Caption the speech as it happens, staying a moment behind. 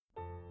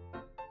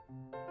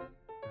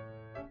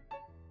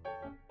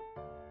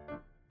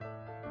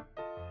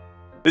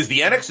This is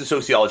the Annex to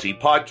Sociology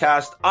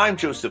podcast. I'm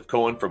Joseph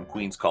Cohen from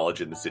Queens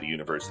College and the City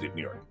University of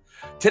New York.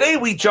 Today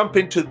we jump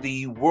into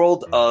the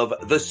world of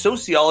the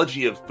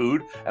sociology of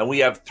food, and we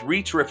have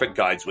three terrific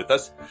guides with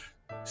us.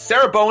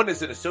 Sarah Bowen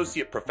is an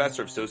associate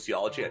professor of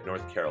sociology at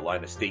North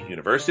Carolina State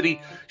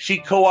University. She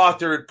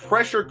co-authored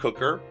Pressure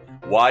Cooker,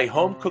 Why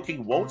Home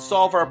Cooking Won't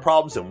Solve Our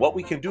Problems and What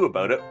We Can Do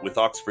About It with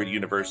Oxford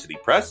University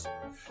Press.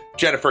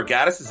 Jennifer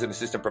Gaddis is an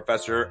assistant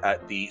professor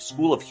at the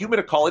School of Human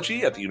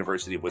Ecology at the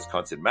University of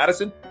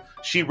Wisconsin-Madison.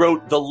 She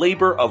wrote The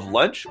Labor of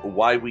Lunch,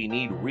 Why We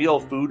Need Real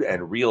Food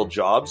and Real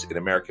Jobs in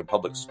American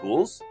Public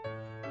Schools.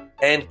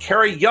 And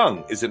Carrie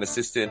Young is an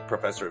assistant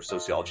professor of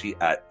sociology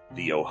at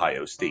The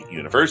Ohio State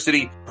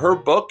University. Her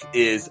book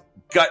is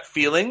Gut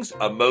Feelings,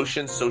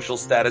 Emotions, Social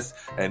Status,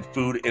 and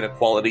Food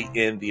Inequality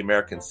in the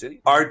American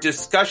City. Our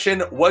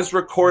discussion was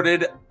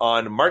recorded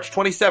on March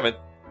 27th,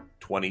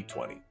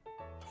 2020.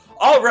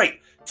 All right.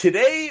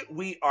 Today,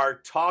 we are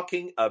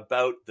talking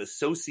about the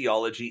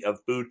sociology of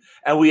food,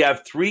 and we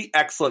have three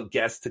excellent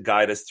guests to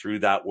guide us through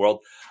that world.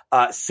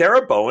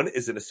 Sarah Bowen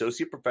is an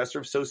associate professor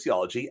of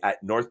sociology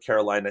at North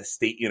Carolina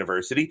State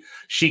University.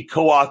 She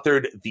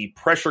co-authored The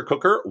Pressure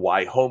Cooker,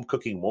 Why Home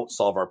Cooking Won't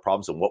Solve Our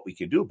Problems and What We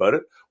Can Do About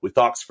It with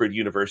Oxford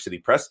University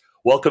Press.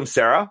 Welcome,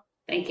 Sarah.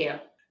 Thank you.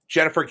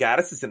 Jennifer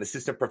Gaddis is an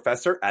assistant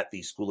professor at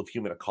the School of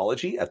Human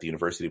Ecology at the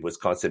University of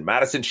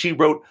Wisconsin-Madison. She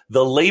wrote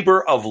The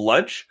Labor of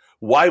Lunch,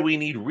 Why We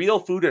Need Real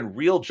Food and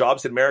Real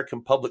Jobs in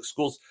American Public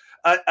Schools.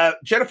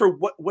 Jennifer,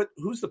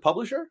 who's the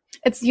publisher?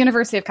 It's the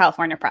University of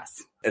California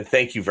Press. And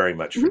thank you very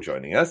much for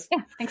joining us.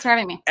 Yeah, thanks for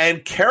having me.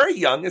 And Carrie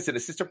Young is an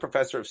assistant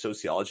professor of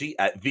sociology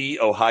at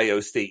The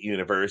Ohio State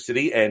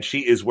University, and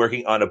she is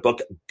working on a book,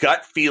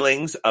 Gut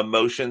Feelings,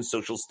 Emotions,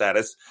 Social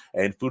Status,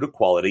 and Food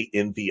Equality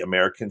in the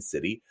American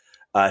City.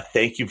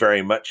 Thank you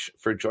very much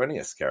for joining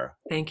us, Kara.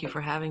 Thank you for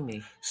having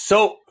me.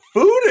 So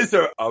food is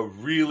a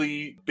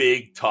really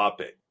big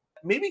topic.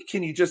 Maybe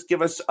can you just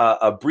give us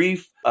a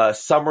brief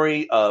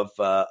summary of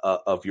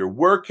your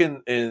work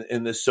in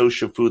the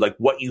social food, like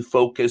what you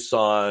focus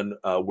on,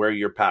 where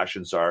your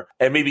passions are,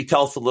 and maybe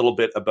tell us a little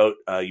bit about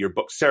your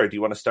book. Sarah, do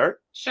you want to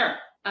start? Sure.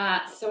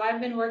 So I've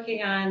been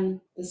working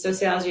on the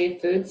sociology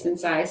of food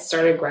since I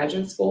started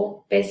graduate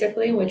school,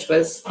 basically, which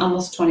was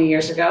almost 20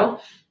 years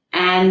ago.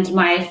 And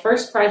my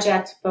first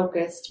project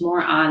focused more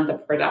on the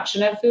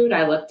production of food.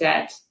 I looked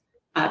at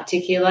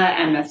tequila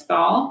and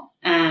mezcal,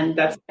 and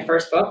that's my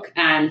first book,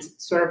 and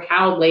sort of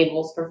how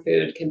labels for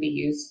food can be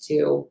used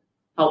to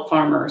help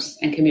farmers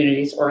and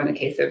communities, or in the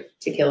case of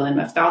tequila and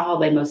mezcal, how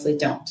they mostly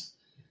don't.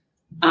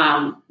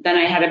 Then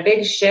I had a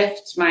big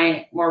shift.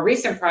 My more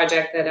recent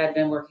project that I've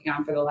been working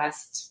on for the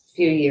last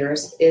few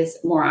years is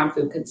more on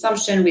food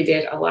consumption. We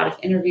did a lot of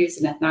interviews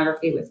and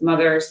ethnography with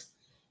mothers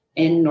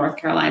in North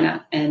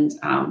Carolina, and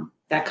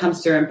that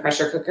comes through in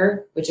Pressure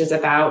Cooker, which is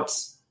about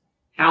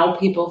how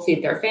people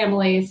feed their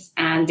families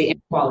and the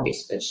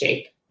inequalities that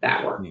shape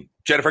that work.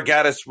 Jennifer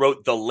Gaddis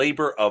wrote The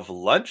Labor of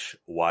Lunch,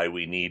 Why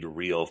We Need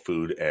Real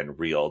Food and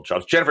Real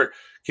Jobs. Jennifer,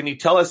 can you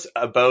tell us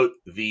about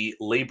the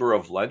labor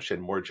of lunch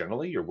and more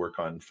generally your work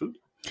on food?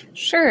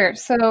 Sure.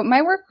 So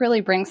my work really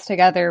brings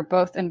together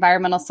both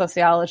environmental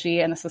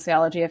sociology and the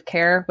sociology of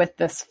care with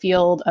this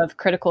field of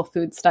critical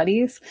food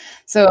studies.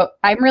 So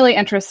I'm really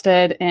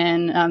interested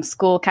in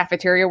school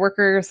cafeteria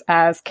workers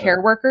as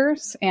care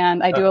workers,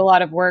 and I do a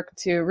lot of work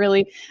to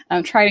really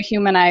try to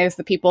humanize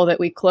the people that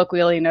we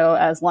colloquially know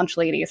as lunch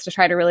ladies, to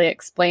try to really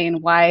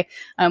explain why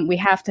we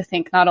have to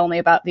think not only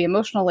about the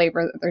emotional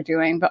labor that they're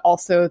doing, but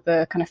also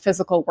the kind of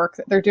physical work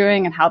that they're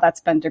doing and how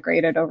that's been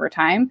degraded over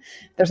time.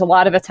 There's a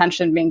lot of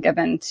attention being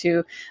given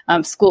to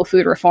school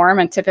food reform,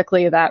 and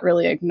typically that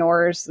really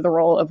ignores the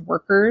role of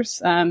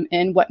workers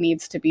in what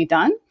needs to be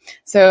done.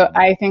 So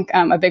I think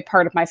a big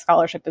part of my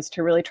scholarship is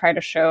to really try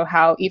to show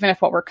how, even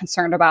if what we're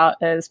concerned about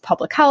is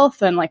public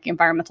health and like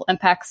environmental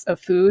impacts of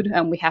food,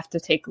 we have to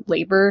take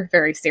labor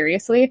very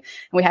seriously, and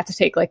we have to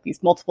take like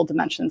these multiple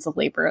dimensions of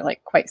labor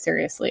like quite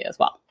seriously as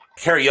well.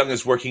 Carrie Young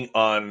is working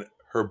on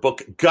her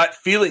book, Gut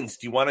Feelings.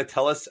 Do you want to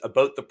tell us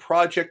about the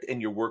project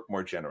and your work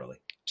more generally?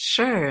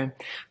 Sure.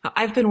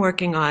 I've been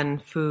working on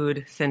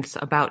food since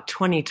about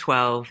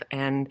 2012,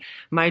 and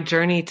my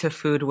journey to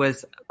food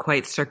was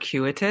quite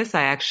circuitous.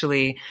 I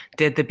actually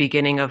did the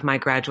beginning of my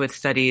graduate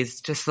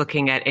studies just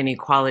looking at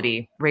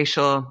inequality,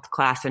 racial,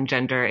 class, and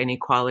gender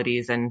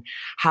inequalities, and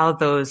how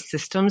those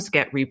systems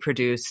get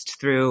reproduced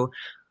through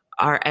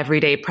our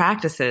everyday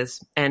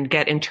practices and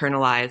get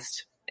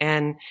internalized.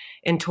 And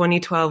in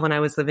 2012, when I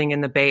was living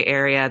in the Bay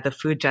Area, the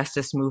food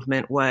justice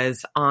movement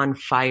was on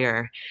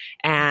fire.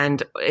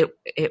 And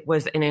it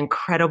was an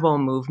incredible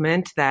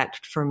movement that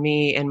for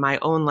me in my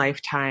own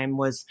lifetime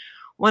was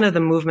one of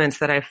the movements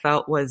that I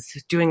felt was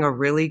doing a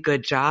really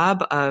good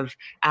job of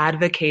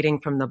advocating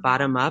from the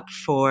bottom up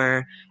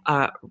for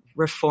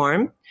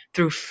reform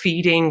through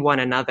feeding one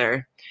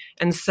another.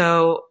 And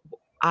so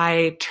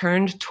I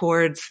turned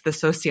towards the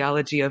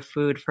sociology of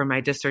food for my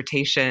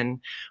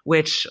dissertation,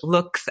 which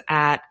looks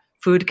at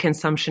food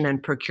consumption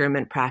and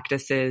procurement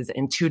practices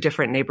in two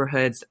different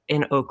neighborhoods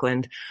in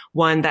Oakland,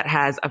 one that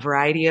has a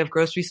variety of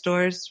grocery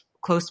stores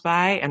close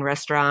by and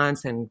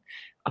restaurants and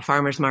a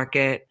farmer's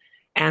market,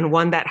 and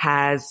one that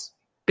has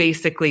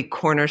basically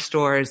corner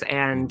stores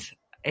and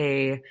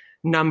a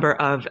number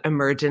of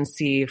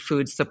emergency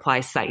food supply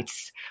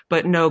sites,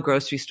 but no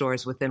grocery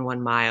stores within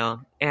 1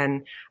 mile.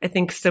 And I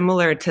think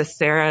similar to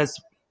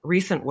Sarah's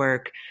recent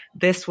work,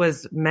 this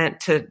was meant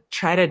to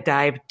try to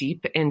dive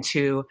deep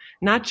into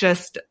not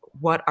just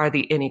what are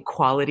the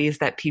inequalities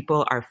that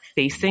people are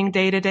facing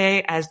day to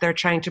day as they're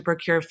trying to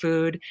procure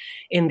food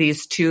in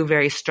these two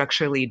very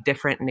structurally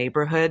different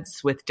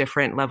neighborhoods with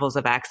different levels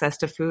of access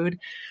to food,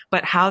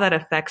 but how that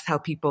affects how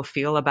people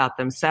feel about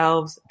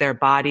themselves, their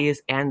bodies,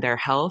 and their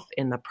health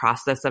in the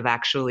process of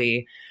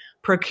actually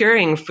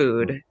procuring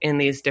food in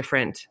these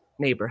different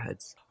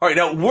neighborhoods. All right,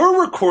 now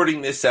we're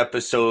recording this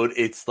episode.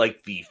 It's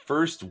like the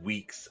first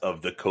weeks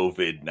of the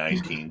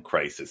COVID-19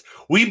 crisis.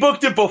 We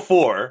booked it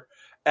before,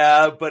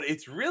 but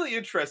it's really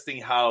interesting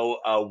how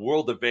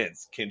world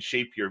events can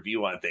shape your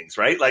view on things,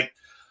 right? Like,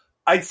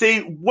 I'd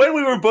say when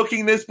we were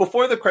booking this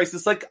before the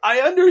crisis, like,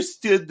 I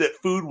understood that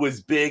food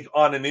was big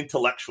on an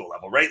intellectual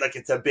level, right? Like,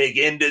 it's a big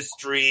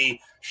industry.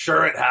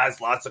 Sure, it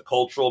has lots of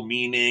cultural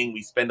meaning.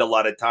 We spend a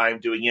lot of time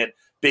doing it.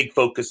 Big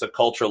focus of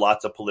culture,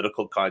 lots of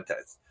political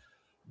context.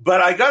 But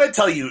I got to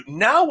tell you,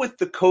 now with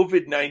the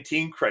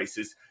COVID-19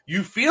 crisis,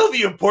 you feel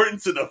the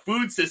importance of the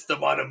food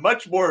system on a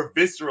much more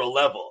visceral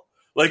level.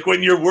 Like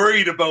when you're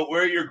worried about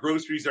where your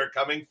groceries are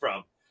coming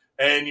from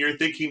and you're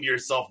thinking to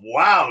yourself,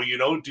 wow, you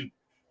know,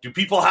 do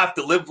people have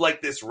to live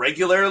like this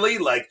regularly?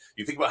 Like,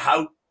 you think about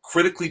how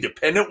critically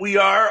dependent we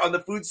are on the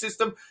food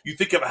system. You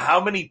think of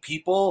how many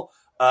people,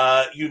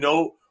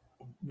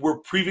 were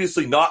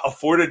previously not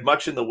afforded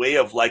much in the way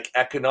of like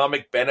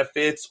economic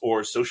benefits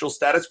or social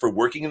status for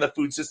working in the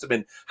food system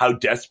and how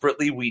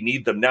desperately we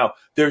need them now.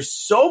 There's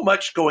so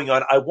much going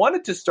on. I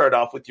wanted to start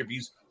off with your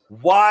views.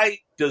 Why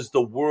does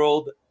the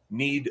world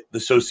need the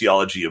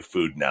sociology of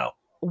food now?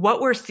 What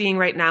we're seeing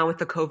right now with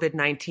the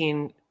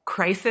COVID-19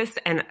 crisis,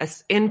 and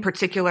in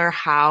particular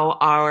how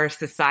our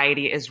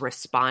society is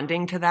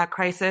responding to that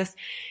crisis,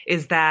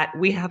 is that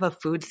we have a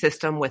food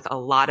system with a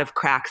lot of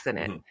cracks in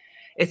it. Mm-hmm.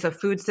 It's a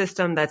food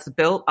system that's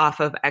built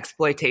off of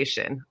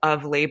exploitation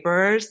of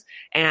laborers,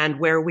 and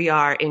where we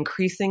are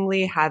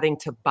increasingly having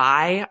to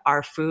buy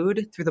our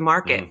food through the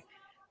market. Mm.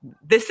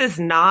 This has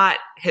not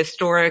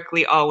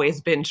historically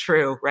always been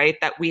true, right?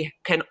 That we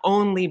can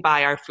only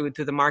buy our food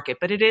through the market,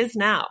 but it is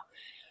now.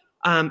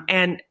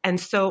 And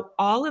so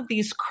all of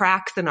these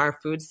cracks in our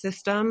food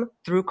system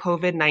through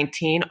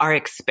COVID-19 are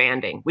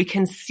expanding. We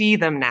can see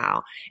them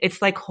now.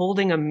 It's like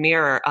holding a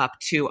mirror up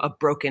to a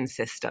broken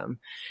system.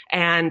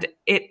 And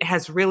it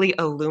has really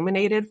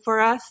illuminated for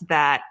us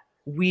that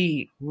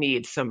we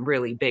need some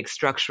really big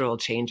structural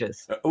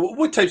changes.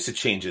 What types of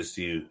changes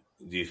do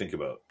you think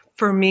about?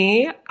 For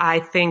me, I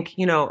think,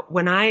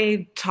 when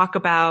I talk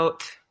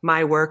about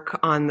my work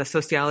on the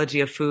sociology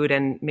of food,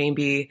 and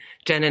maybe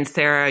Jen and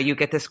Sarah, you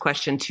get this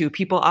question too.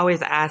 People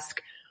always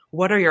ask,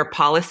 what are your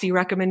policy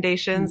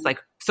recommendations? Mm-hmm.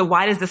 Like, so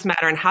why does this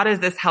matter? And how does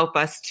this help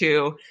us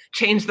to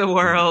change the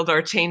world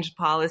or change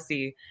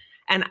policy?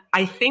 And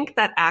I think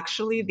that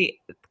actually the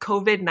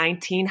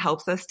COVID-19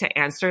 helps us to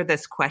answer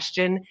this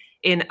question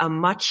in a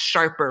much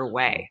sharper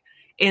way.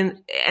 And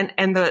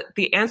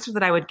the answer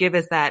that I would give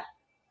is that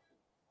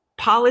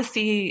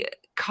policy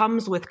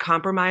comes with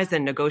compromise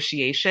and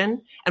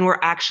negotiation, and we're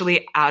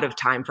actually out of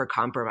time for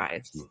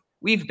compromise.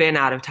 We've been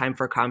out of time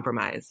for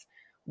compromise.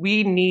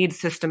 We need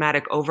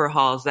systematic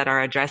overhauls that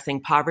are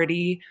addressing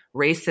poverty,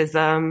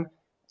 racism,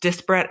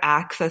 disparate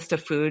access to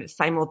food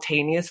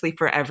simultaneously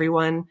for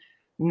everyone,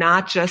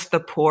 not just the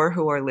poor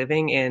who are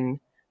living in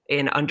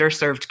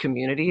underserved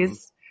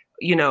communities.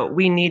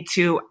 We need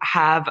to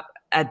have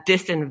a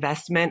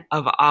disinvestment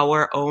of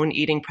our own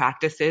eating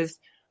practices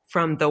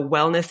from the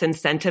wellness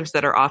incentives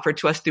that are offered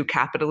to us through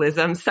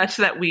capitalism, such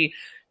that we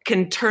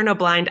can turn a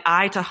blind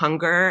eye to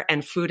hunger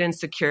and food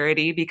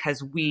insecurity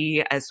because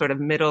we, as sort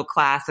of middle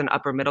class and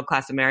upper middle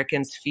class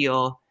Americans,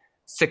 feel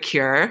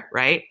secure,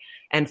 right?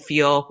 And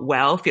feel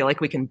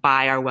like we can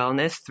buy our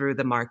wellness through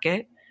the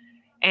market.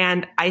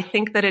 And I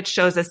think that it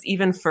shows us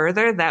even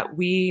further that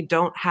we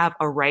don't have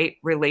a right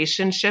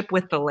relationship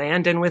with the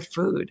land and with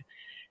food.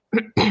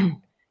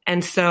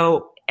 And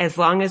so as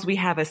long as we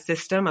have a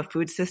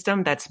food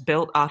system that's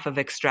built off of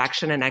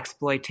extraction and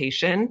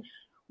exploitation,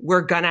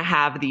 we're going to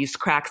have these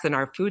cracks in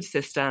our food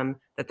system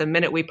that the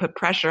minute we put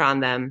pressure on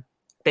them,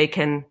 they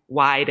can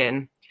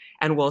widen,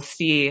 and we'll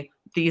see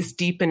these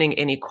deepening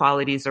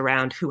inequalities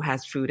around who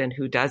has food and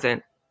who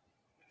doesn't.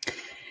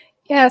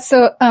 Yeah,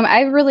 so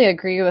I really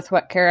agree with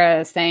what Kara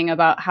is saying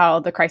about how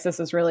the crisis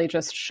is really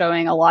just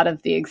showing a lot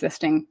of the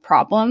existing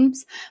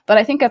problems. But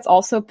I think it's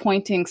also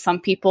pointing some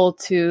people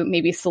to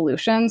maybe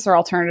solutions or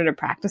alternative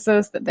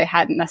practices that they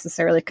hadn't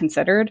necessarily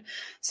considered.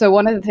 So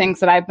one of the things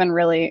that I've been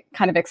really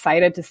kind of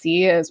excited to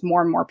see is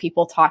more and more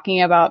people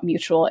talking about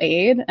mutual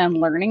aid and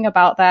learning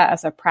about that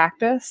as a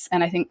practice.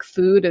 And I think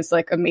food is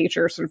like a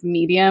major sort of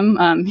medium,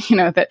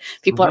 that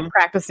people are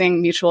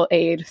practicing mutual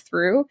aid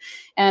through.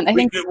 And I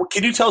think...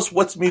 Can you tell us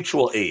what's mutual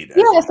mutual aid.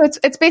 Yeah, so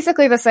it's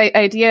basically this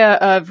idea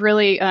of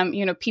really,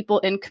 people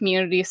in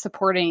community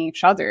supporting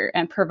each other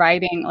and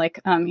providing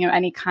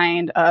any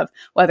kind of,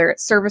 whether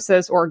it's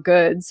services or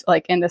goods,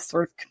 like in this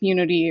sort of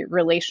community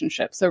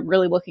relationship. So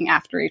really looking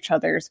after each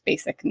other's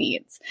basic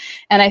needs.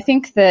 And I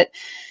think that,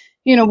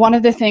 one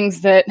of the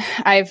things that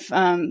I've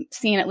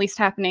seen at least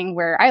happening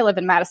where I live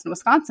in Madison,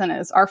 Wisconsin,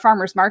 is our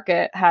farmers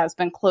market has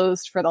been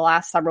closed for the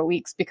last several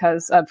weeks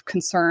because of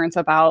concerns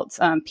about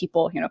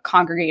people,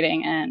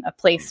 congregating in a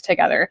place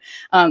together.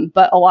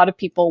 But a lot of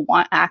people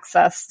want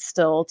access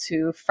still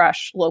to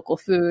fresh local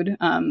food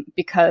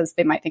because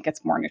they might think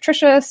it's more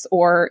nutritious,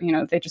 or,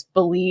 they just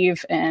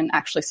believe in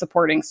actually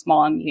supporting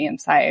small and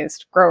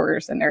medium-sized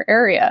growers in their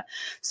area.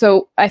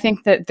 So I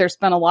think that there's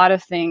been a lot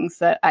of things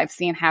that I've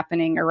seen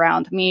happening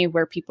around me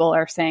where people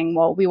are saying,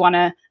 well, we want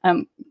to,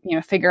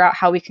 figure out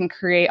how we can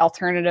create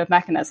alternative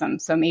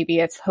mechanisms. So maybe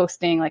it's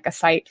hosting like a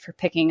site for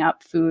picking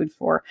up food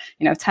for,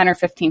 10 or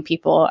 15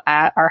 people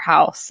at our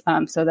house,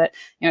 so that,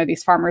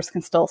 these farmers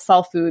can still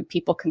sell food,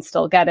 people can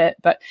still get it.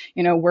 But,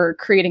 we're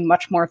creating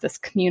much more of this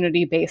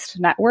community-based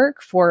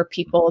network for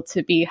people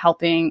to be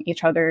helping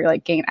each other,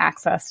 like gain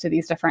access to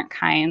these different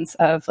kinds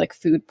of like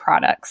food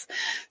products.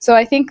 So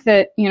I think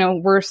that,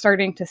 we're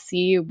starting to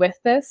see with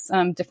this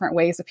different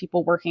ways of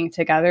people working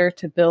together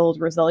to build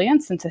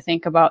resilience and to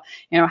think about,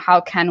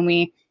 how can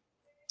we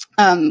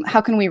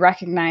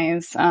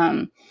recognize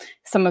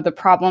some of the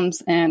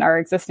problems in our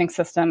existing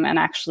system and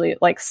actually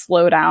like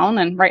slow down.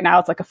 And right now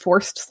it's like a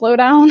forced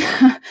slowdown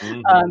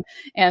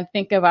and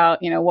think about,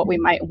 what we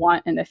might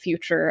want in the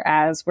future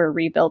as we're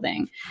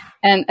rebuilding.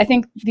 And I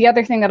think the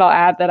other thing that I'll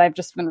add that I've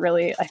just been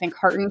really, I think,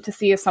 heartened to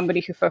see as somebody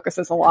who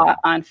focuses a lot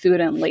on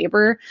food and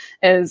labor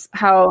is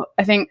how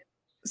I think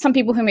some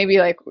people who maybe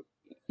like,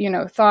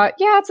 thought,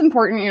 yeah, it's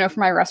important, for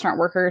my restaurant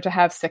worker to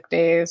have sick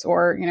days,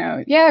 or,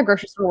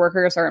 grocery store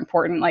workers are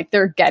important. Like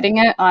they're getting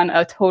it on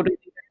a totally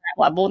different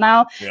level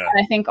now. Yeah.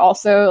 And I think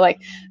also like,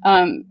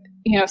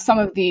 some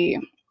of the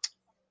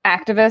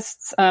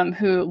activists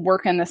who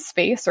work in this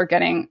space are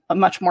getting a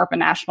much more of a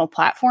national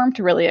platform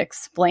to really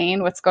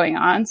explain what's going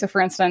on. So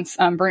for instance,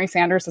 Bernie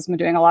Sanders has been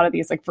doing a lot of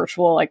these like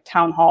virtual like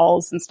town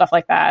halls and stuff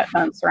like that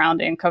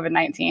surrounding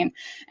COVID-19.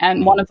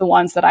 And one of the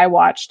ones that I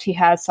watched, he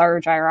has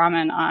Saru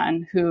Jayaraman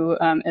on, who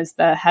is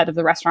the head of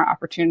the Restaurant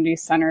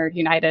Opportunities Center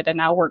United and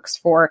now works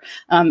for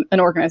an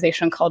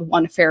organization called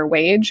One Fair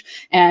Wage.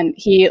 And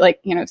he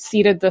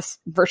seeded this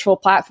virtual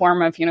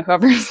platform of,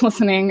 whoever's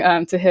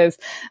listening to his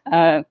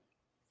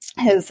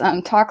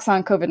talks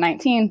on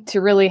COVID-19 to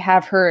really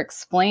have her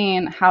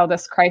explain how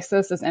this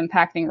crisis is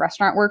impacting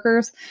restaurant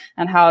workers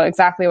and how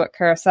exactly what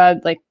Kara said,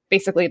 like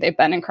basically they've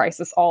been in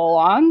crisis all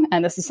along.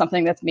 And this is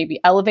something that's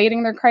maybe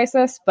elevating their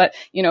crisis. But,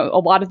 a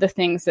lot of the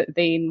things that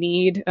they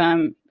need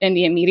in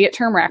the immediate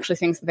term are actually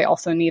things that they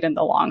also need in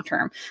the long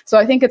term. So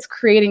I think it's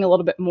creating a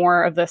little bit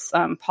more of this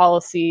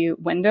policy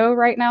window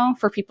right now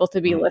for people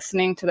to be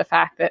listening to the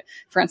fact that,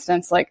 for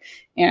instance, like,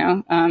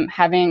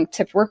 having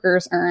tipped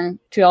workers earn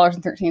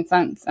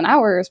 $2.13 an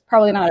hour is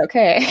probably not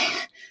okay.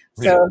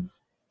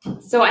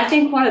 So I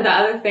think one of the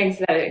other things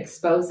that it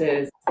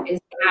exposes is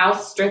how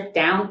stripped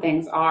down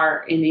things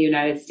are in the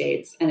United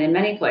States and in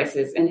many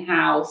places, and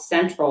how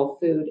central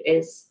food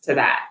is to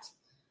that.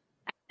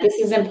 This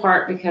is in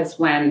part because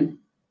when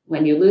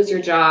you lose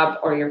your job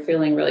or you're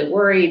feeling really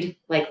worried,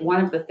 like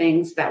one of the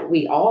things that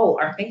we all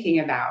are thinking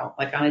about,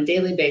 like on a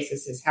daily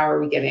basis, is how are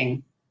we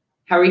going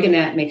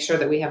to make sure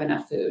that we have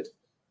enough food?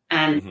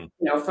 And,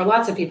 for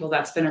lots of people,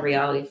 that's been a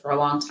reality for a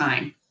long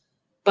time.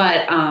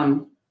 But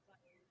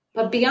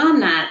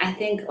beyond that, I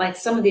think like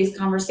some of these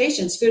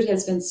conversations, food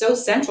has been so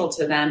central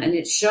to them, and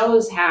it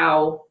shows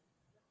how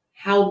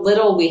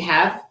little we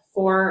have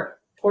for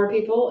poor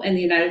people in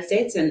the United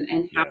States,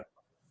 and how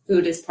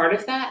food is part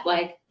of that.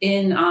 Like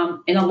in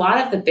a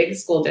lot of the big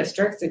school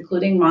districts,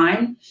 including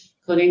mine,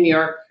 including New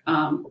York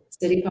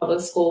City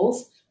Public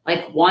Schools,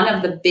 like one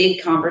of the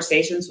big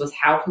conversations was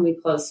how can we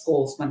close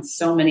schools when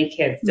so many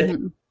kids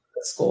didn't go to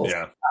schools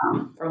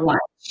for lunch.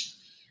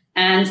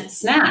 And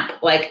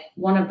SNAP, like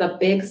one of the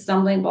big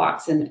stumbling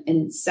blocks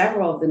in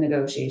several of the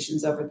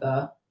negotiations over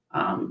the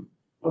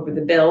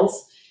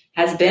bills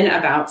has been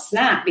about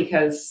SNAP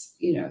because,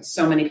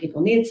 so many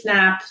people need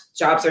SNAP.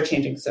 Jobs are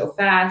changing so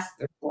fast.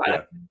 There's a lot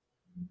of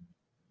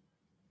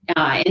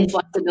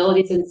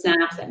inflexibilities in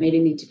SNAP that maybe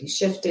need to be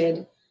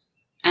shifted.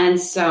 And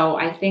so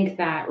I think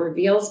that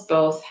reveals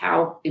both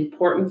how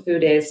important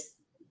food is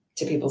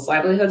to people's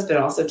livelihoods, but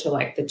also to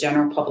like the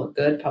general public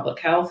good, public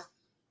health,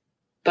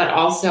 but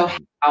also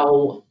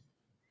how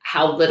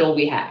little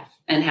we have,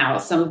 and how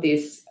some of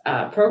these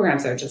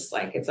programs are just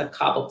like, it's a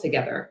cobbled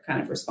together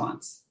kind of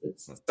response.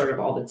 It's sort of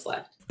all that's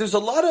left. There's a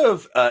lot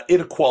of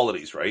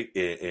inequalities, right,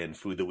 in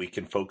food that we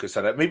can focus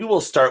on. Maybe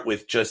we'll start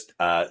with just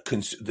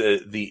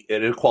the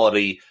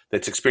inequality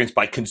that's experienced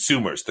by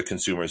consumers, the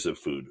consumers of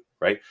food,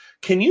 right?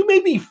 Can you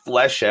maybe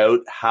flesh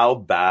out how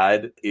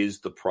bad is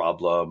the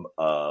problem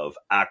of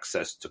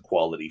access to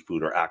quality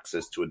food or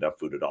access to enough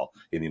food at all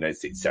in the United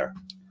States, Sarah?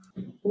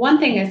 One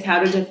thing is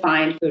how to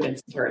define food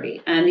insecurity.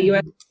 And the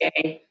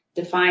USDA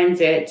defines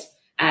it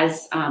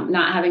as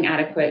not having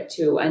adequate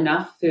to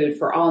enough food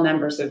for all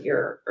members of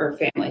your or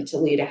family to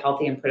lead a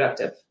healthy and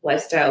productive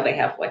lifestyle. They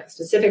have like a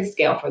specific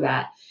scale for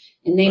that,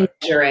 and they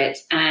measure it.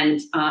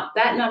 And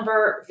that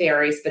number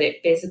varies, but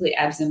it basically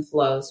ebbs and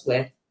flows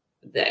with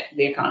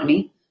the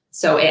economy.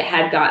 So it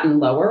had gotten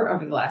lower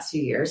over the last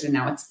few years, and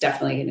now it's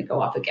definitely going to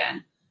go up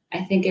again.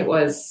 I think it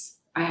was,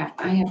 I have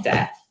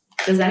to,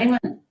 does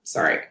anyone,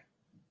 sorry.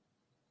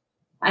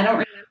 I don't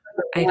remember.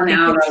 I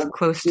think it's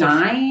close to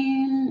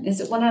 9. Is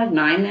it 1 out of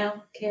 9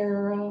 now,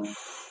 Kara?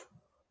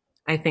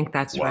 I think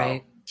that's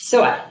right.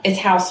 So it's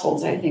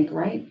households, I think,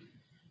 right?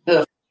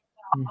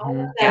 I'll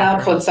look that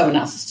up when someone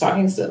else is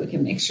talking so that we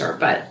can make sure.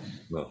 But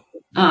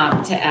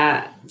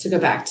to go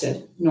back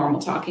to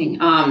normal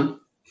talking, I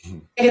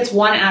think it's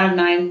 1 out of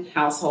 9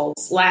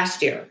 households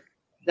last year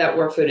that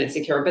were food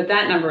insecure, but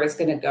that number is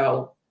going to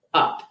go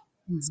up.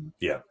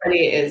 Yeah,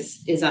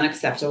 is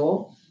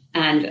unacceptable,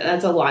 and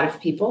that's a lot of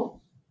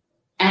people.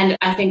 And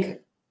I think,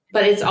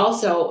 but it's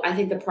also, I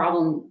think the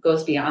problem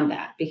goes beyond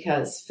that,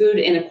 because food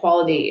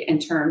inequality in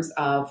terms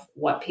of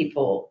what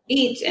people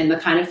eat and the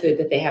kind of food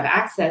that they have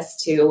access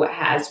to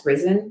has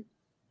risen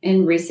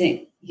in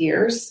recent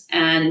years.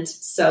 And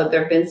so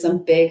there have been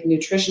some big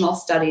nutritional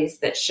studies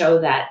that show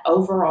that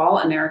overall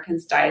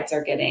Americans' diets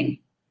are getting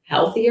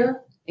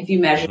healthier if you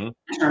measure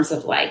in terms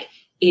of like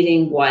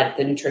eating what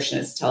the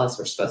nutritionists tell us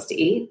we're supposed to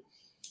eat.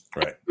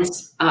 Right.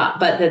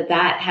 But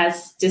that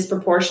has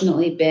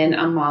disproportionately been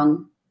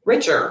among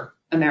richer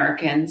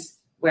Americans,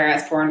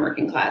 whereas poor and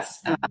working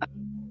class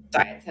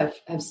diets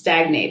have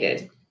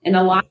stagnated. And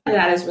a lot of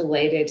that is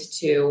related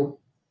to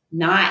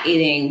not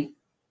eating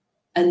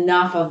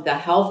enough of the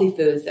healthy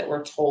foods that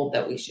we're told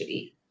that we should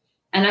eat.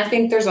 And I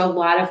think there's a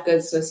lot of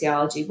good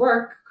sociology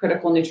work,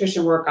 critical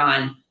nutrition work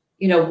on,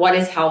 what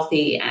is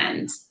healthy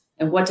and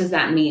what does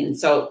that mean?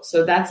 So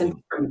that's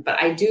important.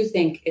 But I do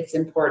think it's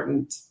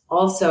important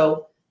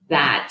also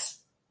that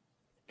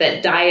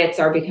diets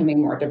are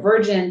becoming more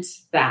divergent,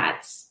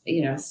 that,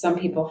 some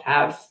people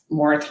have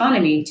more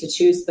autonomy to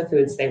choose the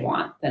foods they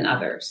want than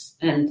others,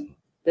 and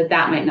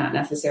that might not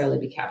necessarily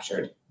be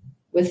captured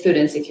with food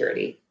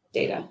insecurity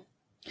data.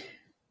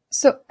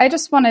 So I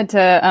just wanted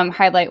to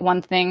highlight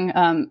one thing.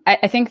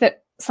 I think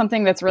that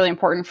something that's really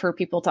important for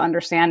people to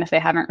understand if they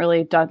haven't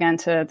really dug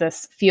into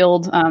this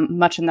field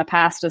much in the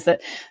past is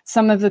that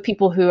some of the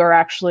people who are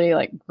actually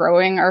like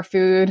growing our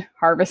food,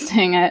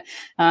 harvesting it,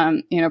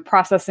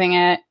 processing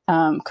it,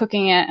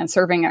 cooking it and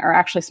serving it are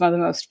actually some of the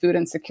most food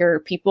insecure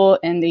people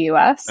in the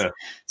US. Yeah.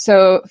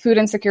 So food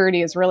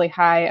insecurity is really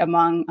high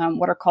among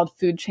what are called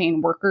food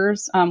chain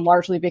workers,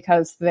 largely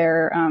because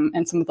they're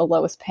in some of the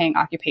lowest paying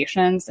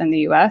occupations in the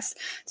US.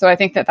 So I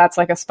think that that's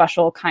like a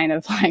special kind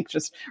of like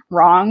just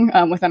wrong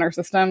within our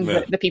system.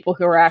 Yeah. The people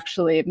who are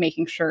actually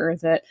making sure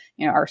that,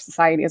 our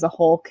society as a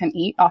whole can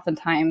eat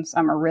oftentimes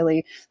are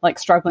really like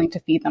struggling to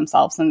feed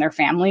themselves and their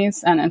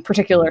families, and in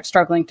particular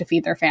struggling to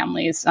feed their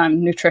families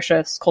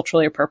nutritious,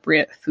 culturally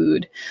appropriate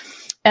food.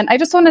 And I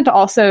just wanted to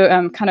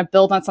also kind of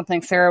build on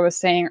something Sarah was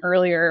saying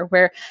earlier,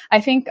 where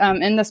I think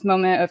in this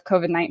moment of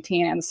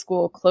COVID-19 and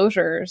school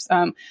closures,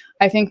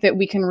 I think that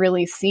we can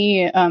really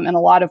see in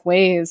a lot of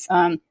ways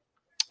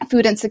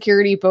food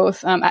insecurity,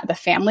 both at the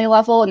family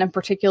level and in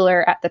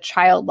particular at the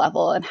child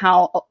level, and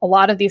how a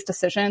lot of these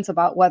decisions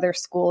about whether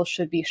schools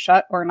should be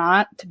shut or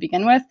not to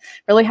begin with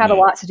really had a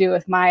lot to do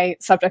with my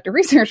subject of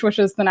research, which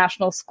is the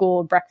National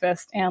School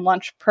Breakfast and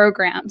Lunch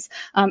Programs,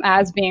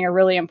 as being a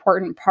really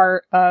important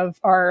part of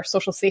our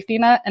social safety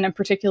net, and in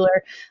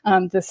particular,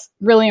 this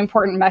really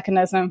important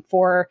mechanism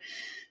for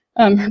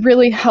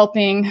really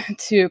helping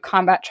to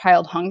combat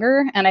child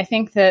hunger. And I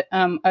think that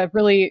a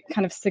really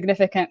kind of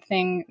significant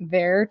thing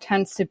there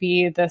tends to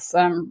be this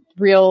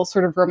real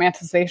sort of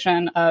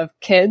romanticization of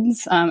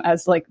kids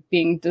as like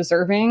being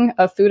deserving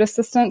of food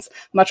assistance,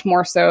 much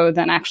more so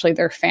than actually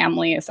their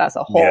families as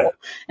a whole. Yeah.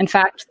 In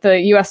fact, the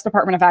U.S.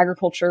 Department of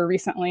Agriculture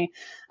recently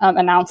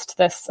announced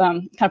this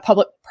kind of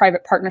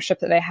public-private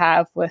partnership that they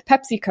have with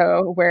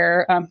PepsiCo,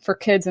 where for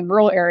kids in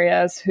rural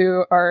areas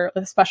who are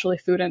especially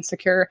food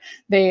insecure,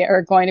 they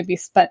are going to be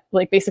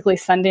basically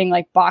sending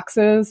like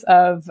boxes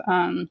of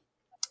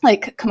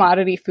like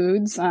commodity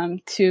foods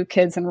to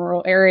kids in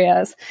rural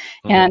areas.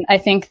 Mm-hmm. And I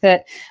think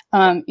that,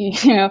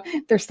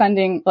 they're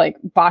sending like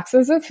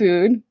boxes of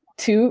food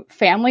to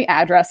family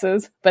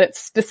addresses, but it's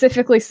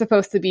specifically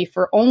supposed to be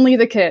for only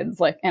the kids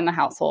like in the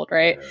household,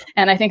 right? Yeah.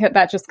 And I think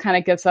that just kind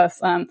of gives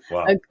us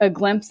a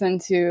glimpse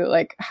into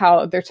like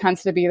how there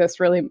tends to be this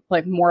really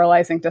like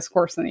moralizing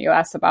discourse in the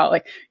US about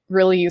like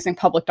really using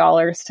public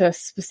dollars to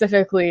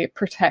specifically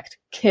protect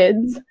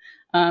kids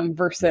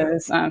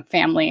versus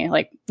family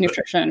like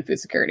nutrition and food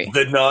security.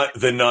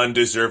 The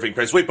non-deserving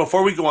parents. Wait,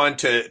 before we go on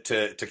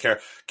to Kara,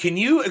 can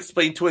you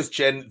explain to us,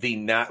 Jen,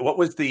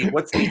 what's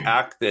the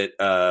act that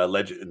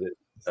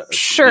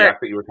Sure. the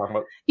act that you were talking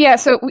about? Yeah,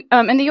 so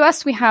in the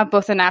U.S., we have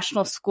both a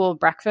national school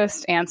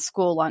breakfast and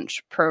school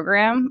lunch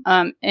program.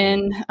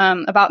 In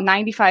about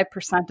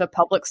 95% of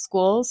public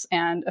schools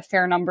and a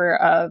fair number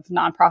of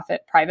nonprofit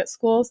private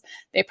schools,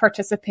 they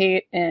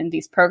participate in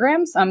these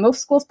programs.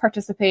 Most schools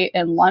participate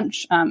in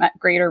lunch at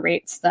greater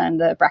rates than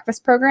the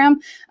breakfast program.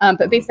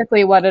 But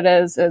basically what it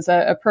is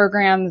a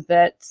program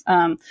that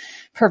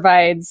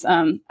provides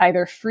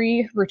either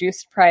free,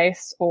 reduced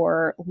price,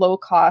 or low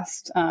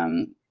cost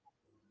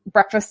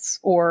breakfasts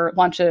or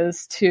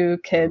lunches to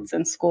kids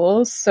in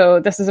schools. So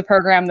this is a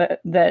program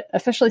that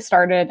officially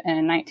started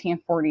in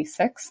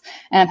 1946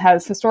 and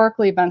has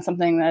historically been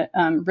something that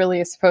really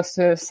is supposed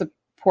to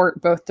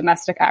support both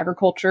domestic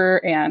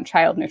agriculture and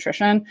child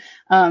nutrition.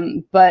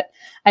 But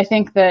I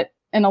think that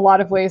in a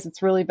lot of ways,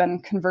 it's really been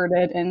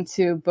converted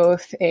into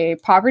both a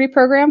poverty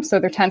program. So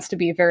there tends to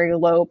be very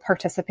low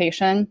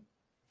participation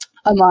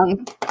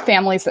among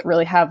families that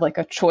really have like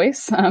a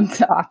choice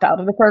to opt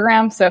out of the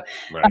program. So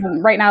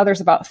right now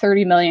there's about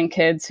 30 million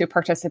kids who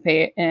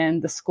participate in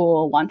the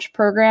school lunch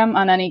program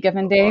on any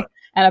given day.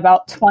 And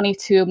about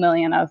 22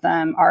 million of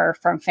them are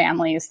from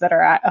families that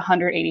are at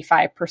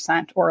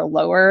 185% or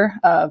lower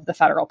of the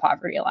federal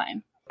poverty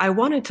line. I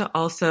wanted to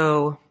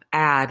also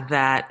add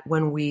that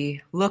when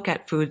we look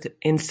at food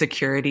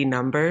insecurity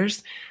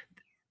numbers,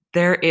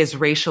 there is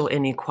racial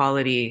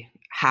inequality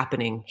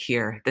happening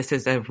here. This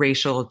is a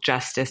racial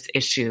justice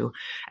issue,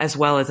 as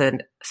well as a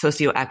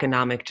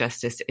socioeconomic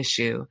justice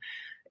issue.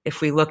 If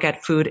we look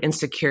at food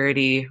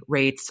insecurity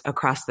rates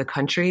across the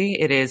country,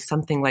 it is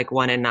something like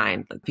 1 in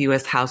 9.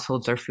 U.S.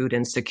 households are food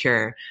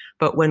insecure.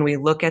 But when we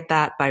look at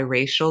that by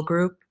racial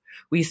group,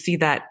 we see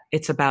that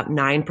it's about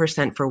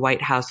 9% for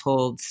white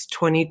households,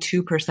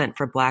 22%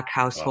 for Black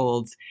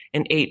households,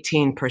 and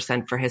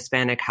 18% for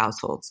Hispanic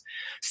households.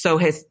 So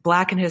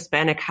Black and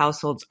Hispanic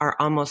households are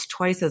almost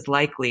twice as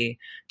likely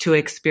to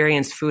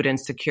experience food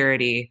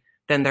insecurity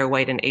than their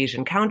white and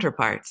Asian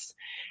counterparts.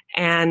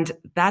 And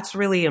that's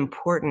really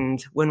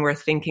important when we're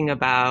thinking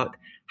about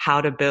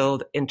how to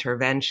build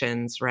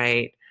interventions,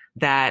 right,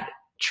 that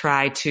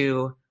try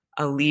to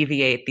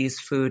alleviate these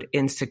food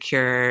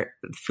insecurity.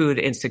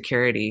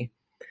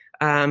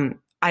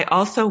 I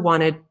also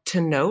wanted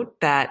to note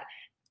that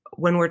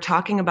when we're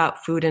talking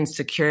about food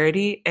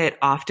insecurity, it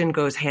often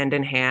goes hand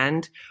in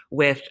hand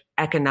with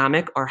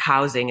economic or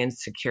housing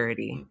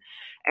insecurity.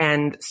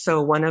 And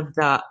so one of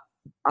the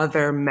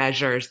other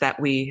measures that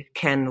we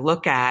can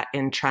look at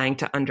in trying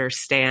to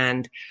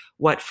understand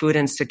what food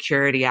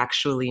insecurity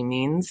actually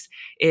means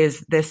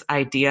is this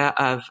idea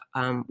of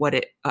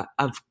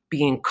of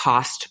being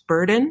cost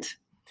burdened.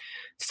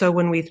 So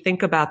when we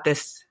think about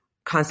this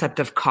concept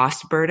of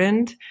cost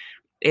burdened,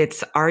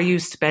 it's, are you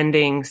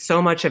spending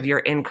so much of your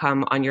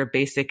income on your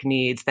basic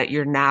needs that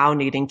you're now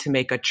needing to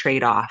make a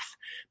trade-off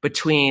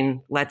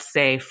between, let's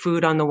say,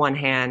 food on the one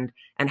hand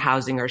and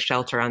housing or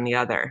shelter on the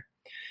other?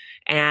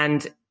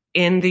 And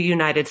in the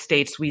United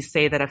States, we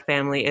say that a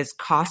family is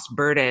cost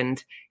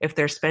burdened if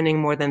they're spending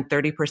more than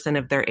 30%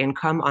 of their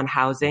income on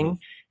housing,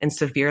 and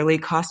severely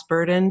cost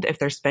burdened if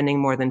they're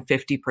spending more than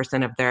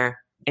 50% of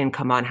their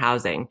income on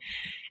housing.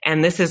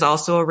 And this is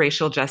also a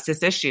racial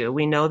justice issue.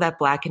 We know that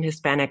Black and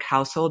Hispanic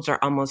households are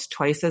almost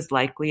twice as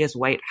likely as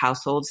white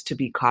households to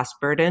be cost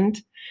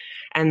burdened,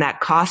 and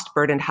that cost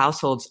burdened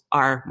households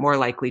are more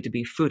likely to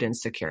be food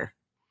insecure.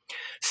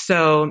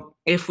 So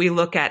if we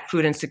look at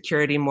food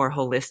insecurity more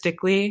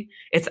holistically,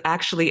 it's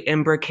actually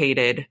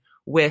imbricated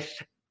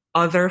with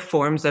other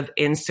forms of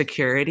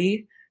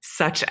insecurity,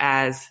 such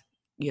as,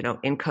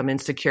 income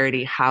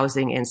insecurity,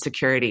 housing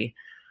insecurity,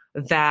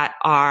 that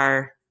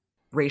are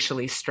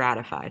racially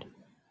stratified.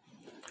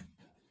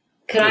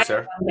 Can I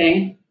add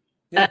something?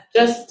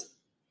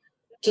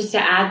 Just to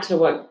add to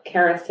what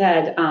Kara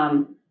said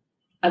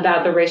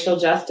about the racial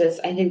justice,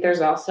 I think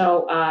there's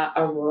also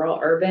a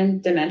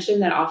rural-urban dimension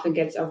that often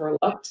gets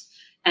overlooked.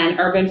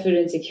 And urban food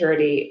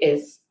insecurity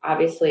is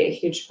obviously a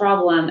huge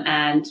problem,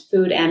 and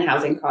food and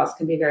housing costs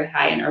can be very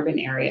high in urban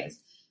areas.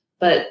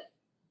 But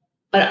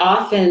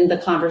often the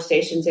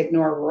conversations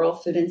ignore rural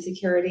food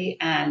insecurity.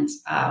 And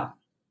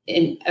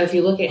if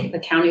you look at the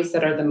counties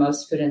that are the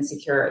most food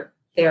insecure,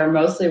 they are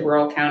mostly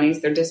rural counties.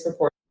 They're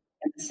disproportionate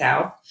in the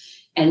South.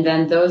 And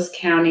then those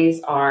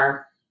counties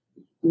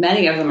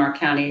many of them are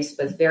counties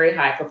with very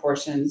high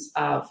proportions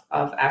of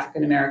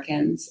African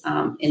Americans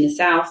in the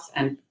South,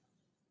 and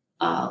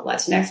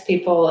Latinx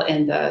people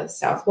in the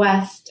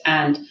Southwest.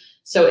 And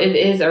so it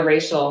is a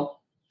racial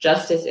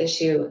justice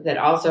issue that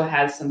also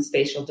has some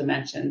spatial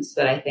dimensions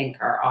that I think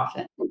are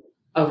often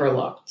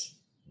overlooked.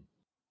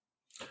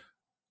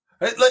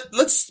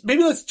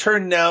 Let's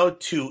turn now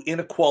to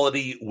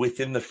inequality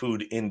within the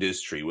food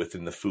industry,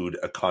 within the food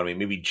economy.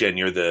 Maybe Jen,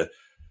 you're the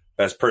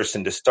best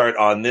person to start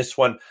on this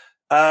one.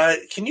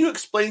 Can you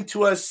explain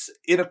to us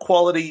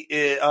inequality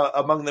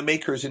among the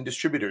makers and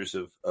distributors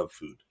of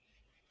food?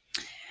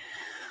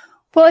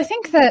 Well, I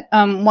think that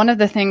one of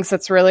the things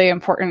that's really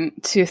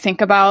important to think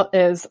about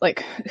is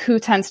like who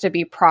tends to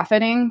be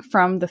profiting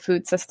from the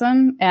food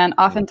system. And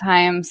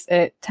oftentimes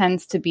it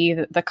tends to be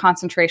the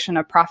concentration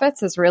of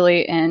profits is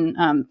really in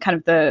kind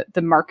of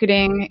the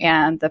marketing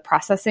and the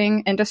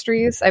processing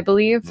industries, I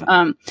believe.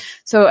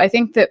 So I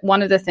think that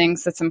one of the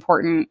things that's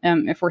important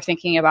if we're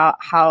thinking about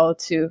how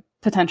to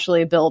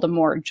potentially build a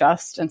more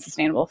just and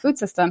sustainable food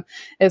system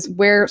is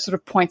where sort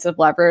of points of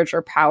leverage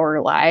or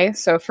power lie.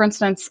 So for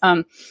instance,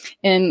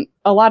 in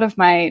a lot of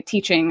my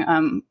teaching,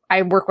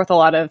 I work with a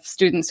lot of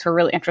students who are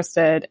really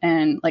interested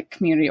in like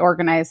community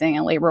organizing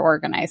and labor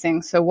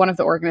organizing. So one of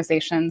the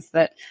organizations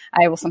that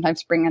I will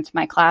sometimes bring into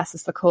my class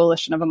is the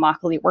Coalition of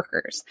Immokalee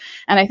Workers.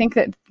 And I think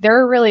that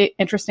they're a really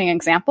interesting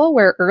example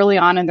where early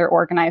on in their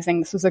organizing,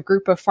 this was a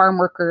group of farm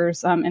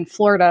workers in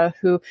Florida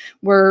who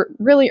were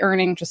really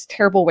earning just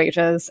terrible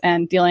wages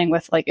and dealing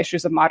with like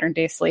issues of modern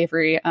day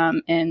slavery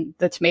in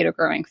the tomato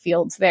growing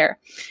fields there.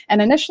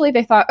 And initially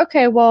they thought,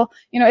 okay, well,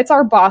 it's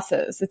our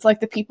bosses. It's like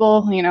the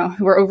people,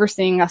 who are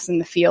overseeing us in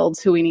the fields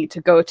who we need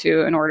to go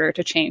to in order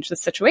to change the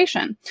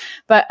situation.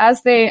 But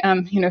as they,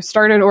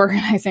 started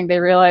organizing, they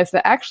realized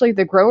that actually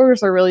the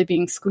growers are really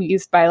being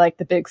squeezed by like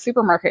the big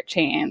supermarket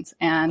chains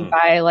and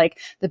by like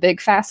the big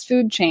fast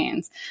food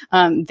chains.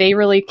 They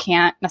really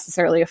can't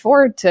necessarily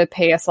afford to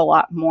pay us a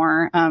lot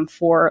more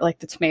for like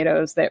the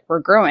tomatoes that we're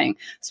growing.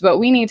 So what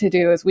we need to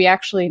do is we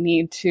actually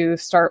need to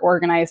start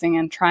organizing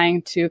and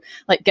trying to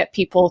like get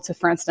people to,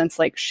 for instance,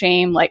 like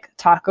shame like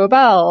Taco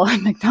Bell,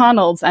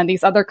 McDonald's, and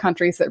these other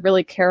countries that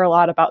really care a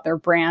lot about their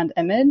brand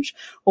image,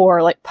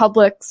 or like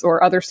Publix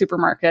or other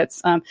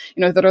supermarkets,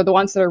 that are the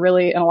ones that are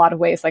really in a lot of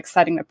ways like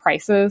setting the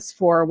prices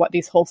for what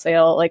these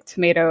wholesale like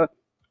tomato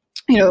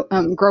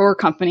grower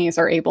companies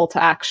are able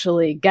to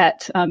actually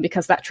get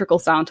because that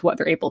trickles down to what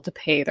they're able to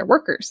pay their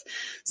workers.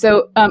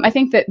 So I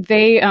think that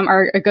they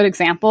are a good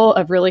example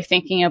of really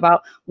thinking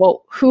about,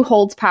 well, who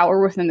holds power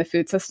within the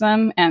food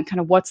system and kind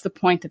of what's the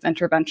point of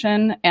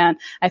intervention. And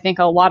I think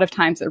a lot of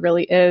times it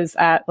really is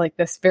at like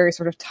this very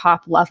sort of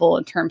top level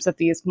in terms of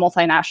these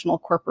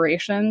multinational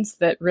corporations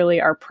that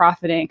really are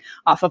profiting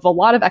off of a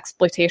lot of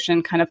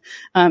exploitation kind of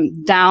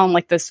down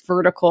like this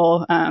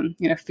vertical,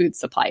 food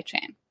supply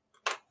chain.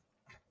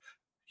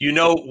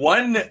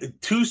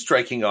 Two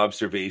striking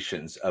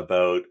observations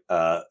about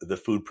the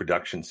food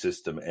production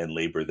system and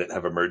labor that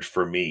have emerged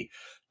for me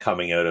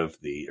coming out of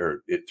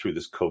through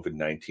this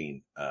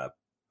COVID-19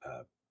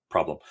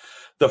 problem.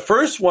 The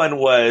first one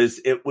was,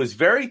 it was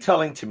very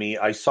telling to me.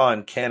 I saw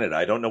in Canada,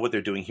 I don't know what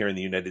they're doing here in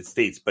the United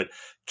States, but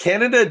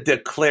Canada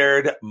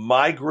declared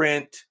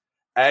migrant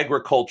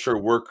agriculture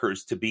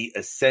workers to be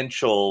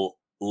essential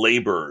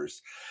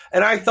laborers.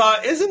 And I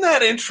thought, isn't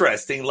that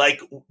interesting? Like,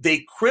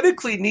 they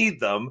critically need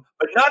them,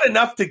 but not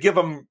enough to give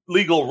them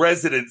legal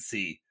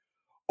residency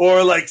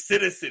or like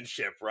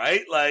citizenship,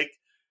 right? Like,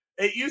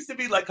 it used to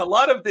be like a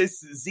lot of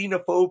this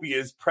xenophobia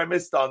is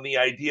premised on the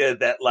idea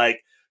that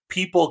like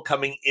people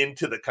coming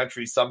into the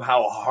country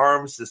somehow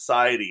harm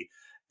society.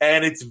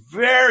 And it's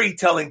very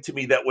telling to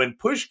me that when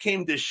push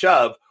came to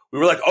shove, we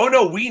were like, oh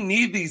no, we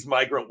need these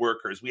migrant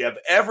workers. We have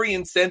every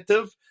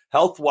incentive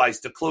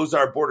health-wise to close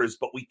our borders,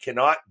 but we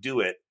cannot do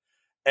it.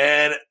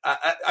 And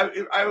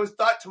I was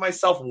thought to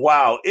myself,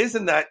 wow,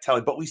 isn't that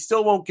telling? But we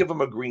still won't give them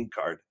a green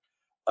card.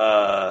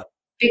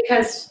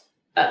 Because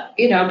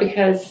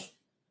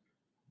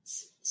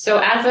so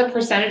as a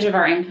percentage of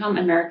our income,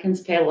 Americans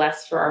pay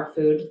less for our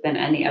food than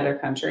any other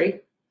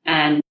country.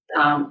 And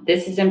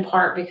this is in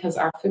part because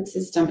our food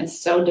system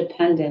is so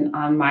dependent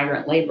on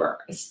migrant labor,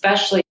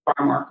 especially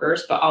farm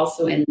workers, but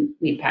also in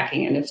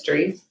meatpacking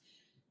industries.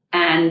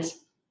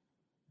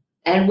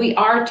 And we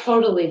are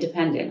totally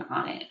dependent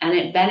on it. And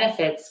it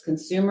benefits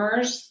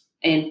consumers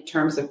in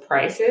terms of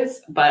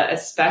prices, but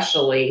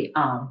especially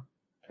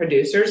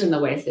producers in the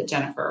ways that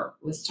Jennifer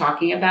was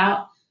talking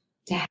about,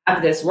 to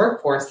have this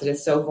workforce that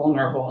is so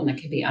vulnerable and that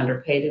can be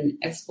underpaid and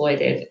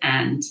exploited.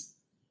 And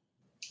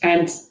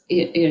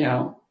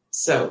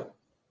so,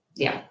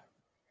 yeah.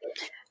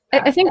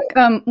 I think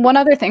one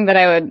other thing that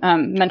I would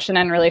mention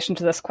in relation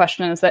to this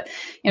question is that,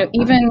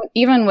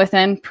 even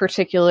within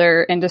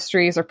particular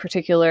industries or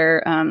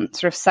particular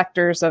sort of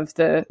sectors of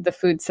the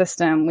food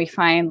system, we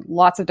find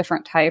lots of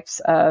different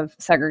types of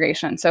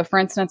segregation. So, for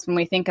instance, when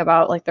we think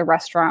about like the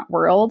restaurant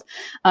world,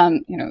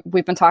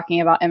 we've been talking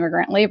about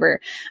immigrant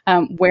labor.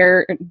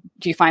 Where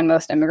do you find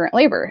most immigrant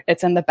labor?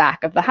 It's in the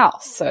back of the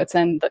house. So it's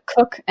in the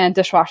cook and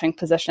dishwashing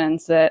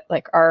positions that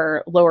like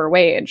are lower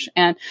wage.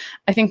 And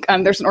I think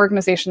there's an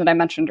organization that I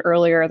mentioned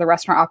earlier, the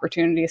Restaurant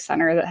Opportunities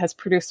Center, that has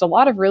produced a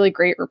lot of really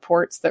great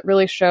reports that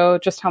really show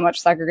just how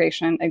much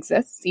segregation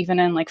exists,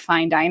 even in like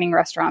fine dining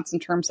restaurants, in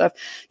terms of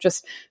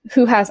just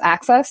who has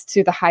access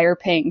to the higher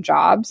paying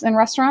jobs in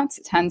restaurants.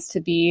 It tends to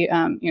be,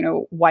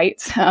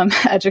 white,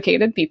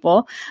 educated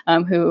people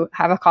who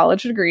have a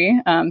college degree.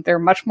 They're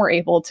much more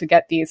able to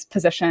get these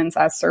positions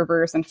as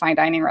servers in fine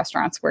dining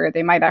restaurants where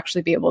they might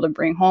actually be able to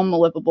bring home a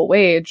livable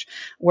wage,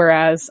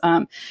 whereas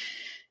a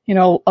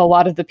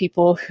lot of the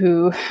people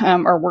who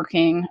are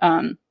working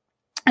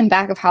and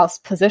back of house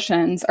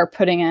positions are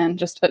putting in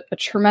just a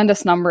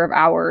tremendous number of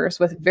hours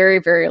with very,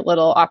 very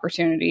little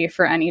opportunity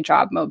for any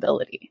job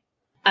mobility.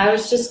 I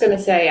was just going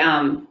to say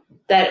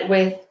that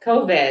with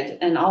COVID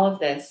and all of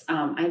this,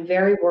 I'm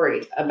very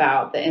worried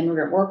about the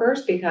immigrant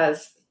workers,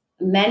 because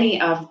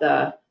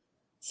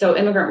so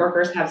immigrant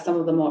workers have some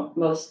of the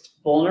most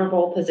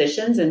vulnerable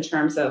positions in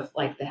terms of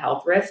like the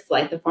health risks.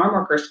 Like the farm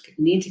workers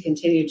need to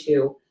continue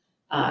to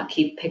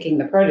keep picking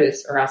the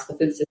produce, or else the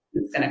food system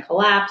is going to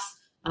collapse.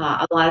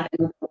 A lot of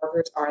immigrant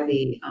workers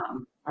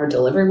are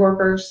delivery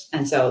workers,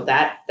 and so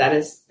that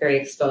is very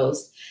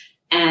exposed.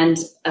 And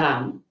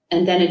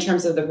then in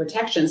terms of the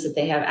protections that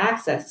they have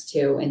access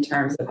to in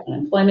terms of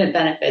unemployment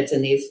benefits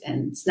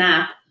and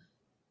SNAP,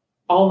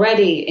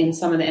 already in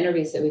some of the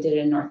interviews that we did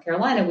in North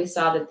Carolina, we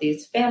saw that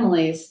these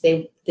families,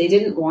 they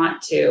didn't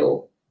want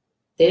to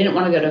go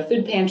to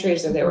food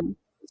pantries, or they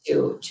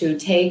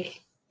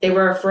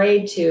were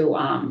afraid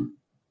to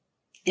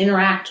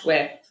interact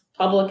with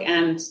public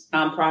and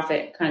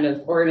nonprofit kind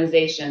of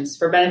organizations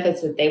for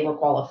benefits that they were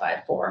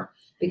qualified for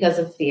because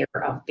of fear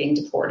of being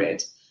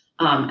deported.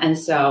 And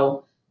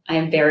so I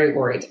am very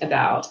worried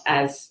about,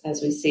 as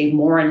we see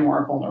more and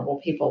more vulnerable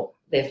people,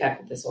 the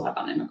effect that this will have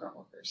on immigrant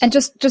workers. And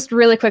just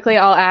really quickly,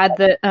 I'll add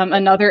that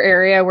another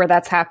area where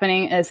that's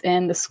happening is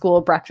in the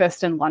school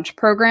breakfast and lunch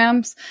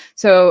programs.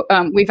 So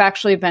we've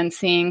actually been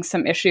seeing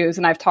some issues,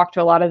 and I've talked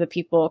to a lot of the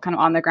people kind of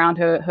on the ground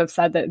who have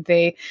said that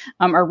they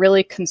are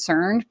really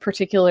concerned,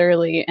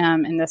 particularly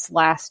in this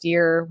last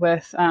year,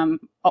 with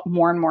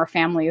more and more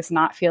families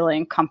not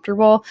feeling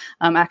comfortable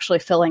actually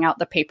filling out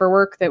the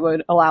paperwork that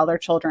would allow their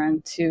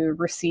children to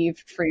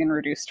receive free and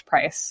reduced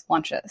price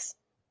lunches.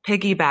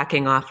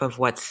 Piggybacking off of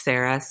what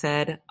Sarah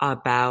said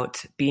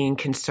about being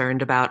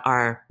concerned about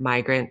our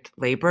migrant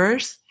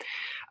laborers,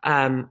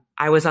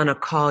 I was on a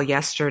call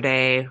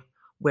yesterday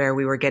where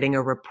we were getting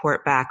a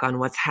report back on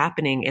what's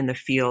happening in the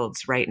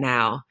fields right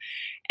now.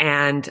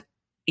 And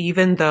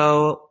even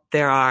though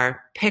there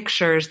are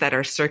pictures that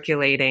are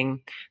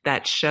circulating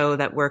that show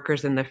that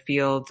workers in the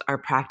fields are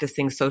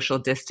practicing social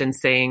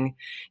distancing,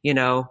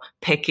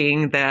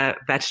 picking the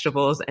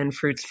vegetables and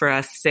fruits for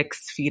us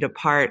 6 feet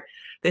apart,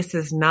 this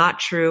is not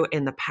true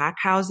in the pack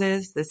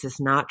houses. This is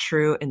not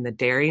true in the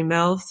dairy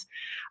mills.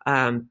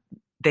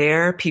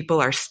 There,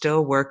 people are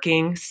still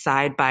working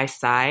side by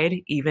side,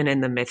 even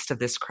in the midst of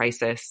this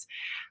crisis.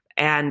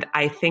 And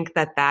I think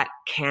that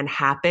can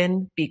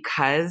happen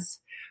because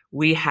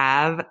we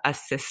have a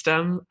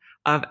system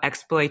of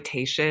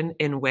exploitation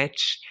and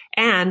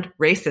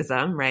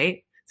racism,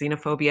 right?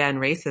 Xenophobia and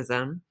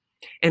racism,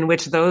 in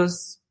which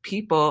those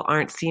people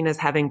aren't seen as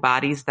having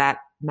bodies that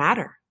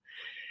matter.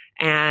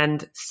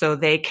 And so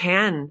they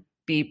can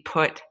be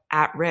put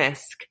at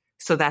risk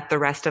so that the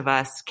rest of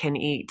us can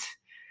eat.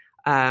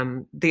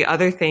 The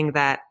other thing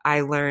that I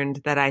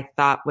learned that I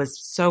thought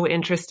was so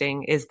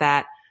interesting is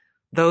that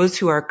those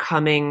who are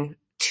coming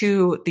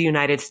to the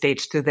United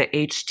States through the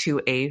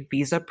H-2A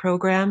visa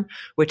program,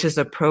 which is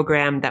a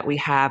program that we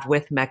have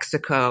with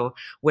Mexico,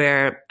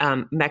 where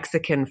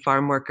Mexican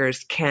farm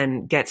workers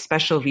can get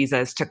special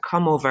visas to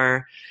come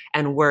over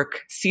and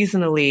work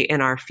seasonally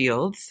in our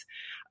fields.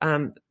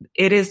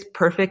 It is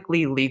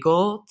perfectly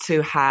legal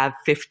to have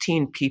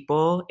 15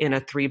 people in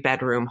a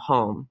 3-bedroom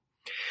home.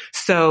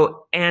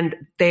 So, and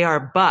they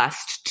are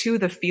bused to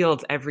the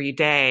fields every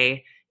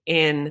day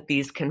in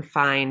these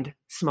confined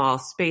small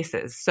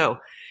spaces. So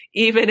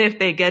even if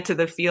they get to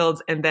the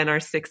fields and then are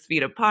 6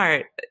 feet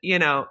apart,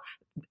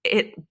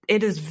 it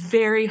is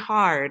very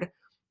hard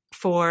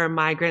for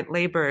migrant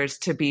laborers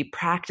to be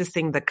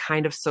practicing the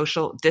kind of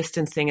social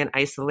distancing and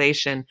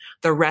isolation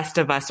the rest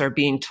of us are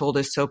being told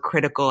is so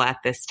critical at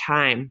this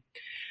time.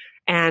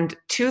 And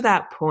to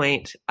that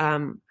point,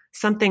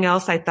 something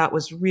else I thought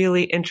was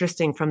really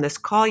interesting from this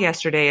call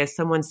yesterday is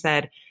someone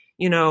said,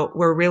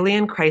 we're really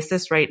in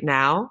crisis right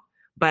now,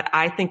 but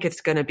I think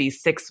it's going to be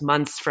 6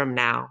 months from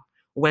now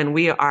when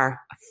we are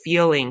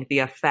feeling the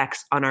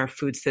effects on our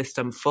food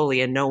system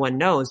fully, and no one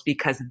knows,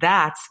 because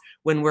that's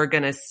when we're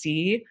going to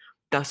see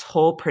this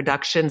whole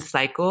production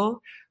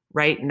cycle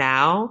right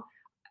now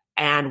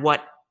and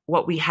what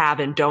we have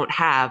and don't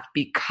have,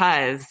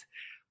 because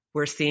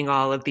we're seeing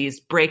all of these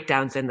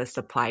breakdowns in the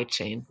supply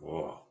chain.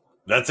 Whoa.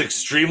 That's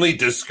extremely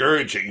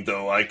discouraging,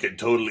 though. I could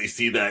totally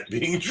see that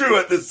being true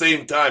at the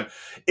same time.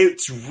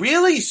 It's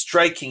really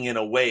striking in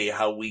a way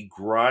how we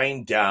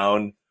grind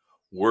down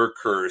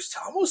workers to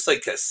almost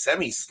like a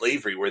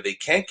semi-slavery where they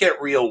can't get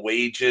real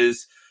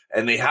wages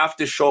and they have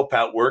to show up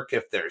at work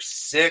if they're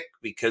sick,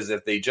 because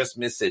if they just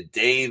miss a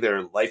day,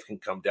 their life can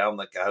come down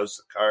like a house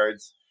of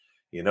cards.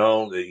 You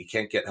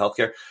can't get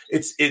healthcare.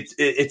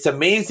 It's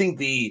amazing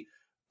the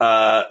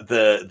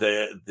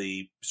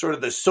sort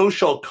of the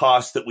social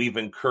cost that we've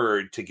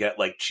incurred to get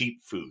like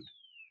cheap food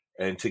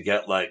and to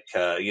get like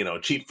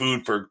cheap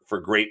food for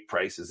great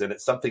prices. And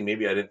it's something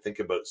maybe I didn't think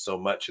about so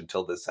much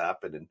until this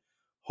happened. And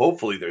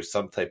hopefully there's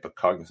some type of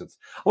cognizance.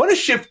 I want to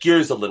shift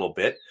gears a little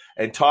bit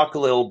and talk a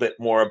little bit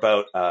more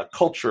about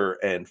culture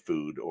and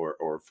food,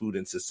 or food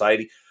in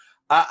society.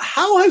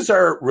 How has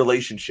our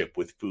relationship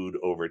with food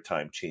over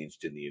time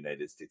changed in the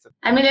United States?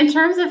 I mean, in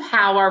terms of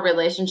how our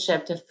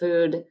relationship to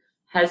food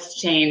has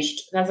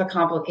changed, that's a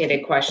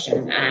complicated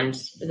question, and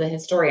the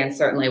historian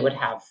certainly would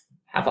have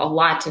a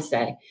lot to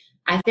say.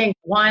 I think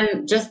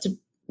just to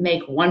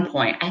make one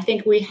point, I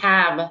think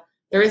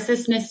there is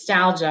this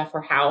nostalgia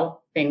for how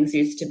things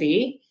used to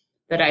be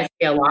that I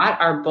see a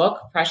lot. Our book,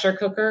 Pressure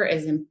Cooker,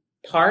 is in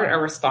part a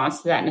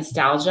response to that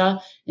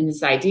nostalgia and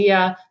this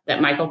idea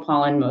that Michael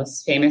Pollan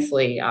most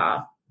famously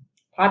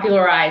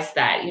popularized,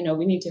 that,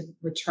 we need to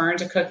return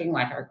to cooking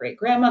like our great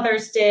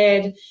grandmothers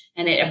did.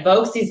 And it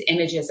evokes these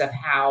images of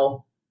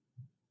how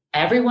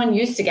everyone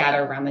used to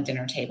gather around the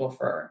dinner table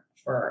for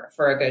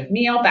a good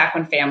meal back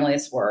when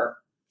families were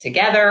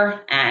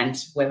together and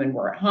women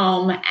were at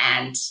home.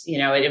 And,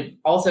 it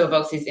also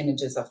evokes these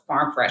images of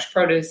farm fresh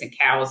produce and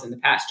cows in the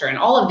pasture and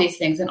all of these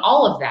things. And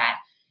all of that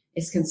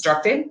is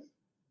constructed.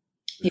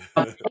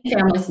 Many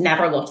families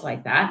never looked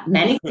like that.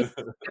 Many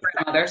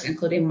grandmothers,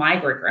 including my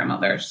great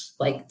grandmothers,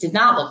 did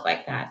not look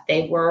like that.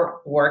 They were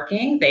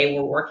working. They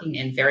were working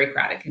in very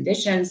crowded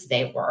conditions.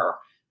 They were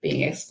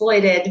being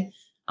exploited.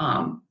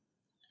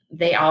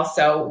 They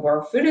also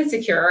were food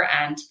insecure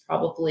and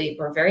probably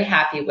were very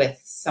happy with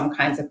some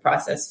kinds of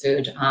processed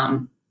food.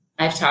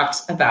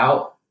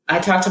 I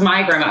talked to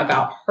my grandma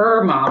about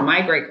her mom,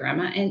 my great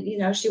grandma,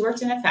 and she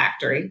worked in a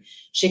factory.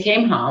 She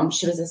came home.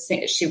 She was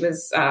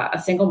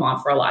a single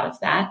mom for a lot of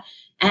that,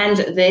 and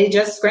they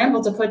just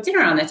scrambled to put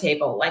dinner on the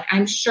table.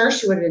 I'm sure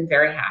she would have been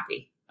very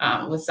happy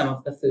with some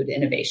of the food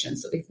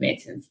innovations that we've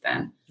made since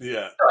then.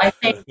 Yeah. So I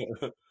think.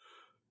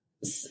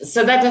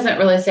 So that doesn't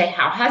really say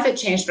how has it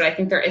changed, but I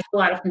think there is a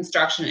lot of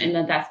construction,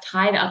 and that's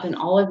tied up in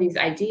all of these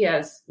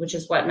ideas, which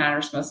is what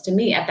matters most to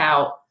me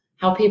about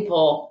how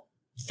people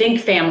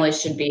think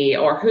families should be,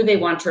 or who they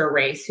want to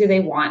erase, who they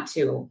want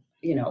to,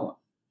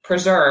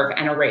 preserve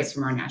and erase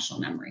from our national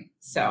memory.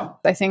 So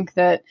I think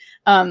that,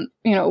 a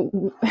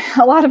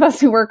lot of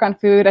us who work on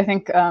food, I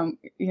think,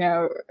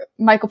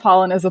 Michael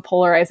Pollan is a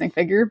polarizing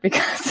figure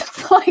because it's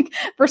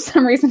for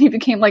some reason he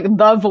became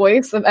the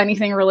voice of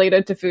anything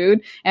related to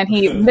food, and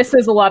he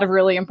misses a lot of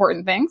really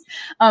important things.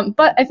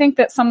 But I think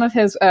that some of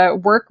his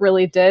work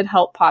really did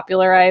help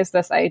popularize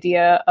this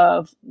idea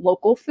of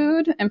local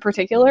food in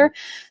particular.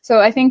 So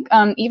I think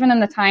even in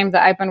the time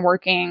that I've been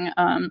working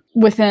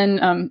within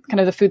kind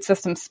of the food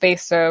system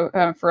space, so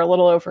for a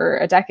little over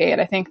a decade,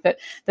 I think that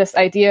this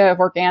idea of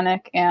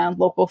organic and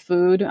local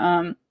food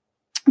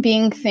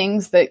being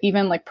things that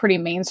even pretty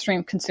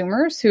mainstream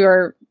consumers who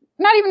are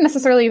not even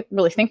necessarily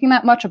really thinking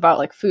that much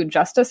about food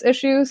justice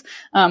issues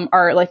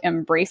are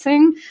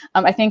embracing,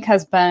 I think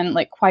has been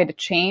quite a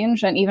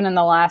change. And even in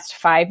the last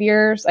 5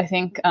 years, I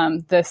think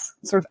this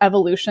sort of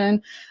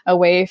evolution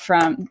away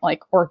from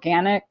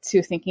organic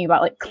to thinking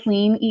about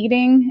clean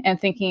eating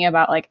and thinking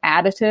about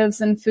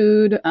additives in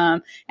food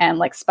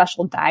and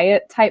special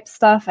diet type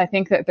stuff. I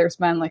think that there's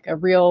been a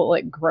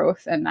real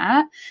growth in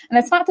that. And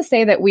it's not to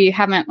say that we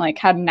haven't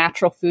had a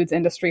natural foods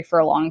industry for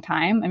a long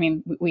time. I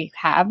mean, we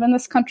have in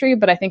this country,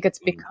 but I think it's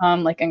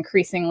become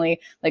increasingly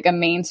a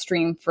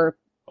mainstream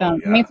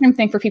mainstream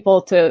thing for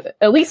people to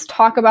at least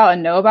talk about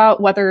and know about.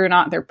 Whether or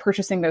not they're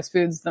purchasing those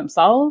foods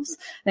themselves,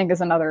 I think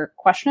is another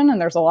question. And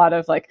there's a lot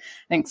of I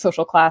think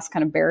social class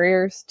kind of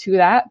barriers to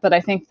that. But I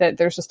think that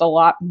there's just a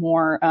lot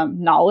more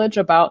knowledge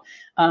about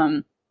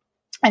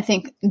I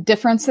think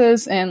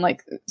differences in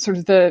sort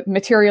of the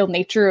material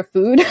nature of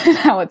food and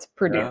how it's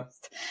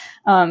produced.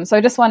 Yeah. So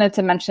I just wanted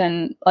to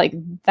mention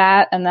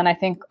that. And then I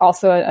think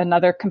also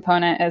another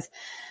component is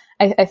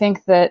I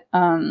think that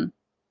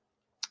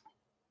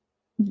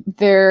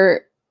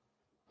there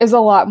is a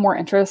lot more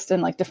interest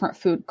in different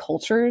food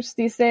cultures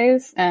these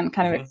days, and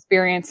kind of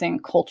experiencing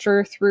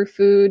culture through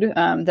food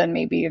than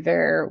maybe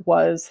there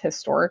was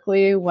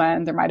historically,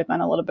 when there might have been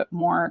a little bit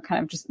more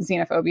kind of just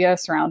xenophobia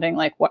surrounding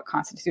what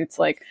constitutes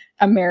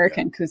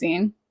American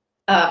cuisine.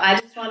 I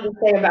just wanted to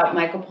say about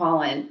Michael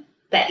Pollan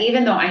that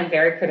even though I'm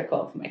very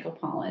critical of Michael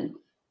Pollan,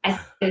 I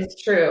think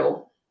it's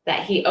true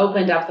that he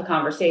opened up the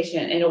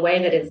conversation in a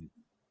way that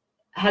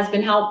has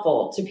been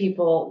helpful to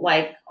people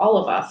like all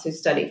of us who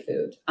study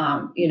food,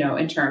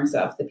 in terms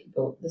of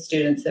the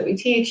students that we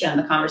teach and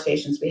the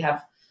conversations we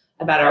have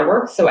about our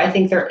work. So I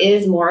think there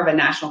is more of a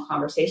national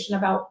conversation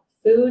about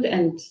food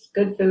and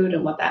good food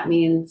and what that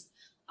means,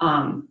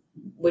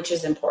 which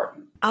is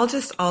important. I'll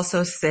just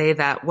also say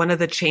that one of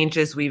the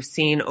changes we've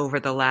seen over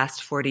the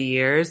last 40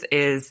 years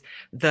is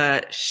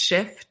the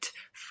shift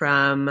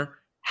from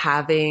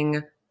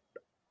having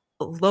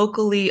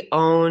locally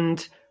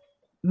owned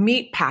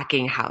meat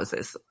packing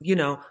houses,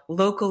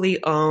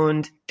 locally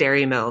owned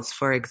dairy mills,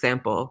 for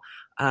example,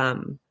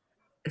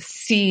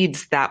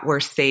 seeds that were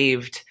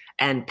saved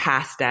and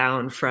passed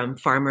down from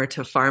farmer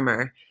to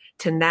farmer,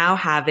 to now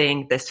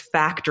having this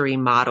factory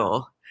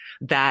model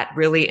that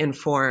really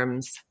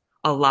informs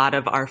a lot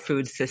of our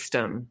food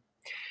system.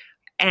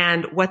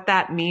 And what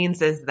that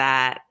means is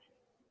that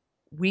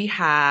we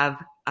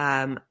have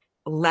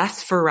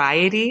less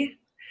variety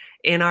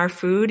in our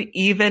food,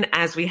 even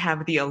as we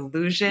have the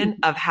illusion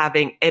of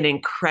having an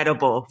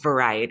incredible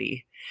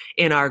variety.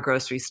 in our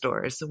grocery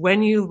stores.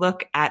 When you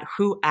look at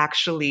who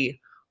actually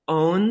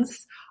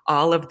owns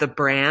all of the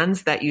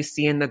brands that you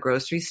see in the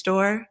grocery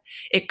store,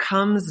 it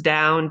comes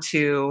down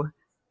to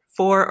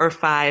 4 or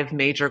 5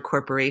 major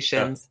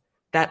corporations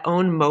that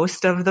own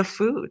most of the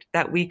food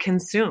that we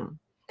consume.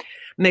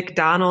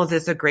 McDonald's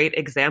is a great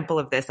example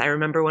of this. I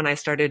remember when I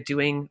started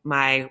doing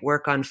my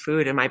work on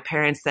food and my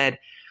parents said,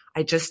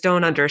 I just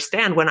don't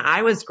understand. When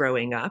I was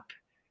growing up,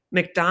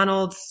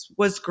 McDonald's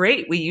was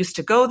great. We used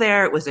to go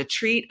there. It was a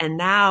treat. And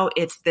now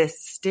it's this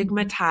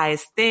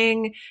stigmatized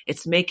thing.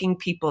 It's making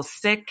people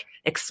sick.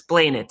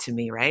 Explain it to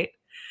me, right?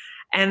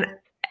 And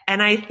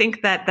I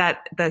think that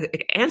the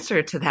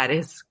answer to that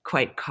is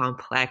quite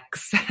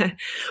complex.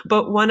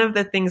 But one of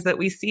the things that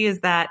we see is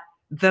that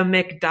the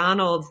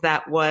McDonald's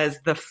that was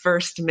the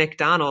first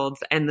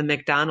McDonald's and the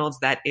McDonald's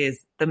that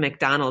is the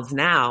McDonald's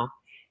now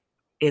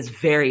is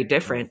very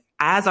different,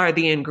 as are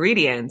the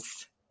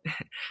ingredients,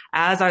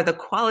 as are the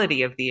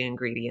quality of the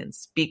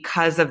ingredients,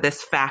 because of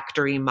this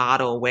factory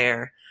model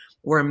where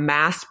we're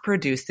mass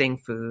producing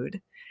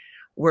food.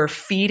 We're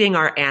feeding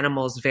our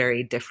animals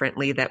very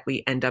differently that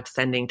we end up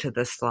sending to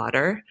the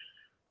slaughter.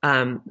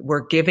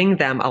 We're giving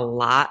them a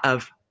lot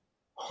of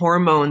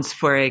hormones,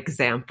 for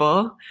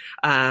example,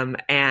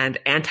 and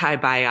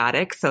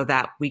antibiotics so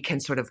that we can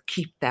sort of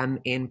keep them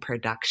in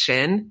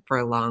production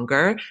for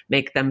longer,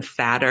 make them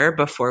fatter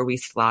before we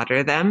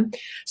slaughter them.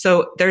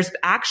 So there's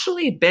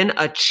actually been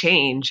a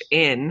change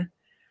in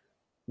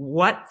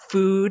what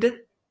food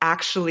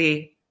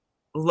actually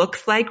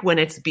looks like when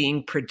it's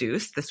being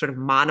produced, this sort of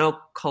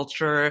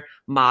monoculture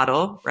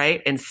model,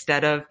 right?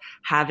 Instead of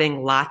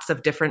having lots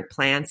of different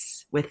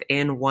plants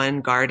within one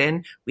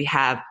garden, we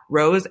have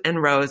rows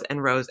and rows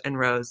and rows and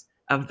rows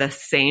of the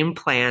same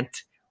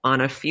plant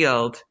on a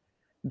field.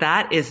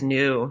 That is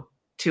new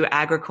to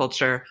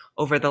agriculture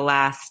over the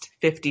last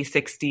 50,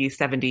 60,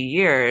 70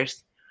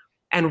 years,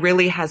 and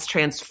really has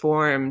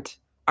transformed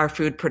our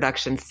food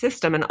production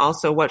system and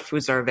also what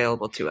foods are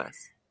available to us.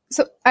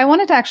 So I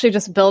wanted to actually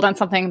just build on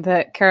something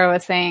that Kara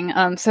was saying.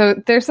 So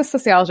there's a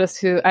sociologist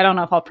who, I don't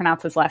know if I'll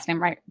pronounce his last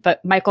name right,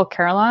 but Michael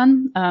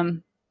Carillon.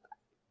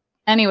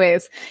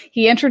 Anyways,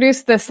 he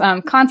introduced this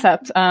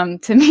concept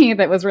to me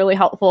that was really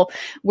helpful,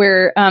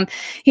 where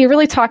he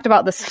really talked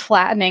about this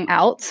flattening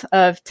out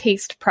of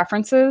taste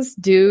preferences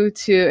due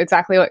to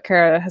exactly what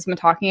Kara has been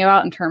talking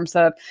about in terms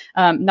of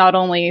not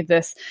only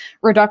this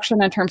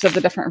reduction in terms of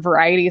the different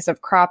varieties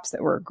of crops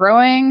that we're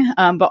growing,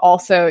 but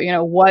also, you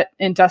know, what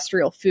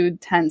industrial food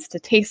tends to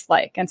taste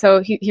like. And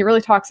so he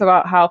really talks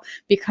about how,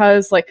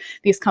 because like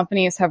these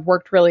companies have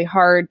worked really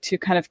hard to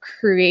kind of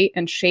create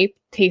and shape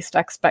taste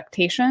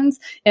expectations,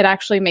 it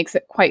actually makes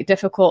it quite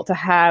difficult to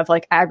have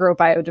like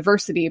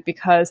agrobiodiversity,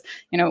 because,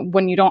 you know,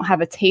 when you don't have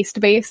a taste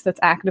base that's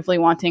actively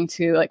wanting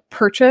to like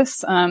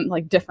purchase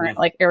like different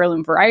like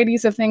heirloom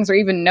varieties of things, or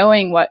even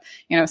knowing what,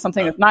 you know,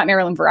 something that's not an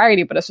heirloom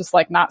variety, but it's just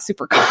like not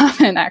super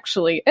common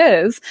actually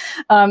is,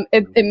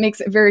 it makes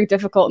it very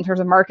difficult in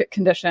terms of market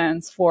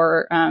conditions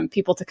for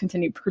people to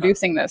continue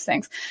producing those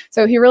things.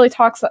 So he really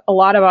talks a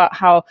lot about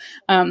how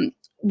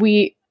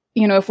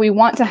you know, if we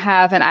want to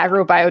have an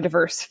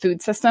agrobiodiverse food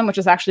system, which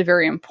is actually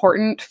very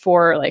important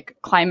for like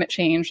climate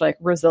change, like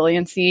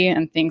resiliency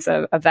and things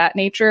of that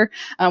nature,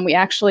 we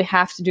actually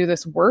have to do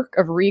this work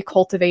of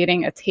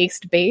recultivating a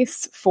taste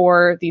base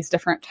for these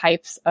different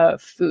types of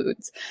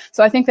foods.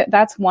 So I think that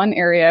that's one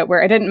area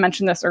where I didn't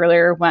mention this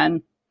earlier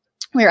when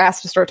we were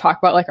asked to sort of talk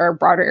about like our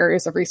broader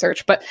areas of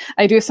research, but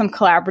I do some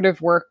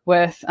collaborative work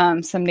with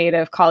some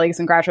Native colleagues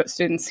and graduate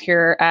students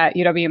here at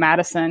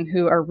UW-Madison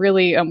who are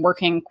really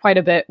working quite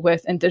a bit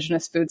with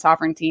Indigenous food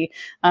sovereignty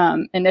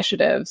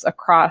initiatives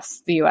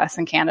across the US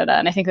and Canada.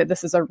 And I think that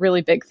this is a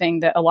really big thing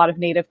that a lot of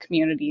Native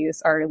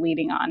communities are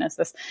leading on, is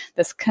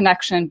this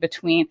connection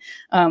between,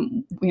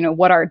 you know,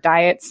 what our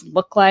diets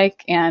look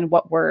like and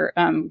what we're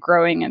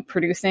growing and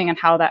producing, and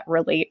how that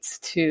relates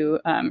to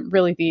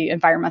really the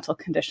environmental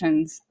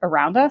conditions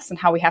around us, and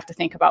how we have to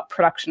think about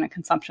production and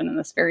consumption in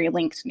this very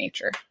linked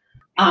nature.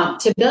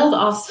 To build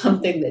off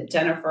something that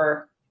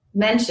Jennifer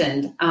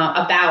mentioned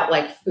about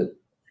like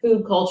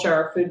food culture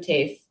or food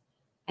taste,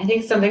 I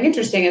think something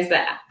interesting is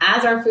that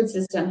as our food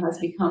system has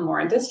become more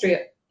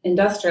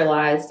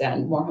industrialized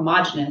and more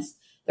homogenous,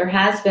 there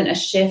has been a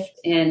shift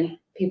in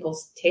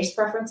people's taste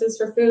preferences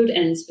for food,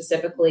 and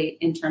specifically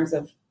in terms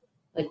of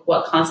like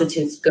what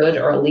constitutes good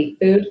or elite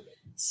food.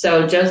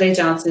 So Jose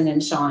Johnson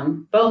and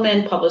Sean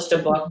Bowen published a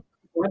book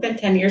more than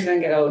 10 years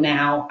ago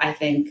now, I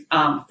think,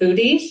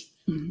 Foodies.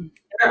 Mm-hmm.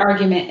 Their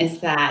argument is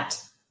that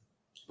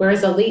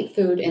whereas elite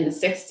food in the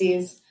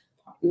 60s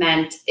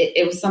meant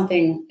it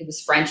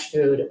was French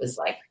food, it was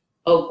like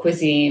haute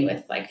cuisine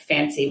with like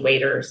fancy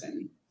waiters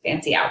and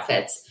fancy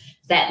outfits,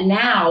 that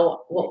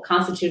now what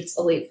constitutes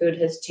elite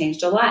food has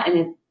changed a lot, and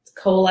it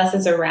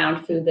coalesces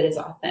around food that is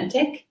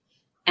authentic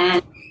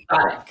and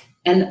exotic.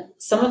 And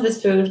some of this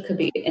food could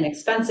be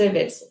inexpensive.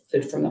 It's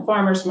food from the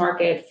farmer's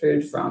market,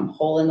 food from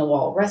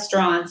hole-in-the-wall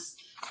restaurants,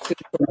 food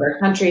from other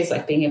countries,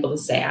 like being able to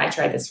say, I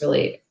tried this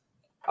really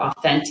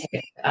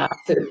authentic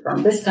food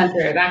from this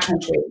country or that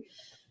country.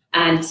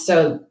 And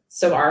so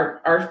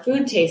our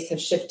food tastes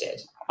have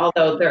shifted.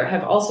 Although there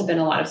have also been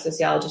a lot of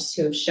sociologists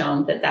who have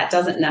shown that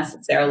doesn't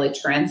necessarily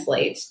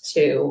translate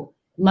to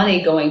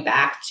money going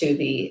back to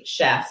the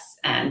chefs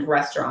and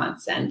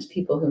restaurants and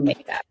people who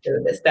make that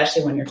food,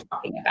 especially when you're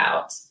talking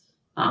about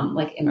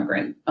like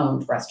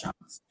immigrant-owned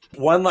restaurants.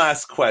 One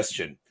last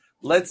question.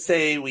 Let's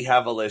say we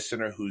have a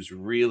listener who's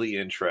really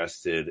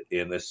interested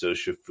in the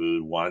social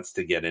food, wants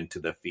to get into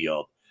the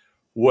field.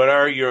 Who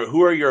are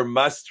your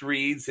must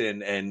reads,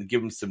 and give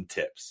them some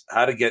tips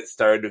how to get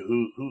started?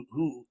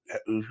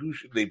 Who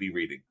should they be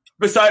reading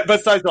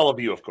besides all of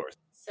you, of course?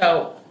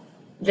 So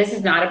this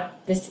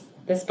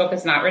book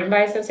is not written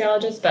by a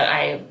sociologist, but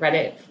I read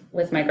it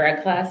with my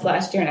grad class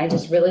last year, and I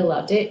just really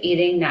loved it.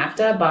 Eating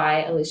NAFTA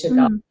by Alicia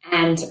Bell.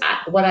 And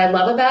what I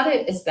love about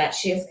it is that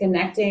she is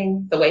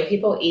connecting the way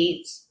people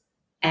eat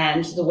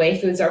and the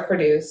way foods are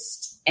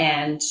produced,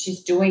 and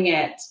she's doing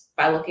it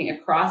by looking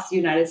across the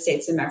United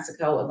States and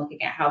Mexico and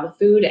looking at how the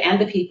food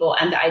and the people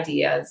and the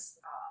ideas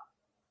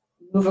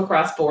move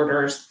across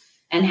borders,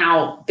 and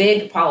how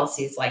big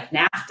policies like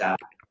NAFTA,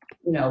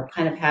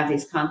 kind of have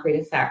these concrete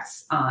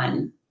effects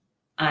on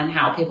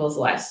how people's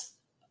lives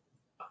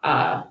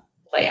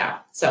play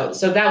out. So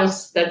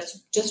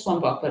that's just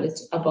one book, but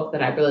it's a book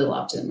that I really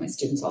loved and my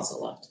students also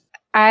loved.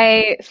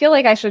 I feel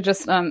like I should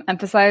just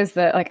emphasize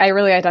that, like, I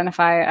really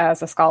identify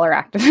as a scholar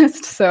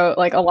activist. So,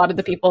 like, a lot of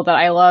the people that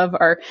I love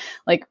are,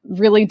 like,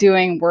 really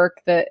doing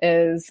work that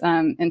is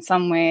in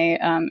some way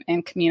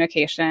in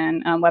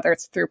communication, whether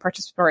it's through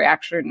participatory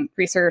action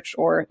research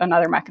or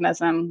another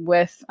mechanism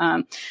with,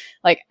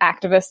 like,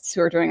 activists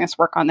who are doing this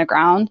work on the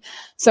ground.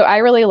 So I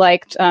really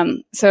liked,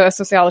 so a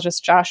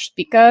sociologist, Josh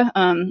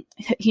Bika,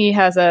 he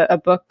has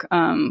a book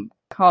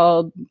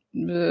called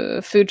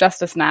Food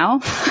Justice Now,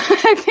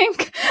 I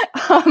think.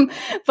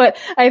 But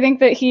I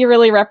think that he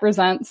really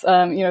represents,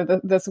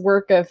 this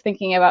work of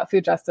thinking about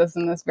food justice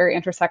in this very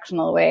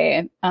intersectional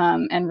way,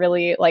 and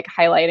really like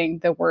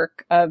highlighting the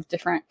work of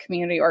different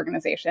community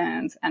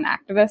organizations and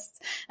activists.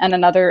 And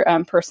another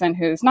person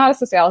who's not a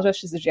sociologist,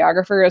 she's a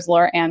geographer, is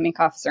Laura Ann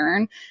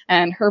Minkoff-Zern.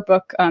 And her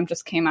book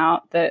just came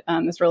out that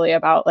is really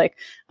about like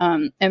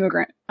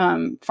immigrant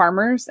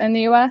farmers in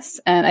the U.S.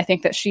 And I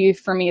think that she,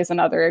 for me, is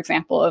another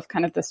example of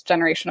kind of this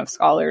generation of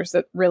scholars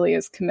that really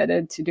is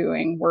committed to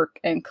doing work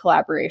in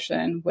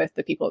collaboration with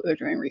the people that they're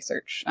doing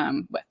research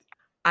with.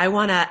 I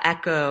want to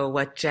echo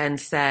what Jen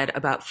said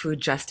about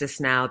Food Justice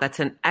Now. That's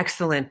an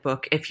excellent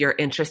book if you're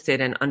interested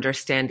in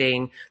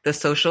understanding the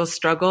social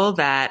struggle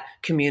that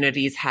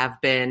communities have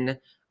been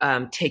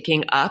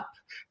taking up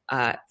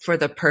for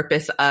the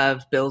purpose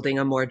of building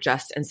a more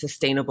just and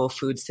sustainable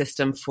food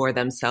system for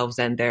themselves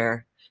and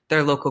their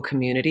local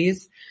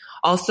communities.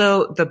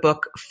 Also, the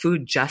book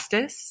Food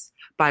Justice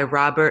by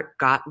Robert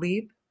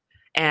Gottlieb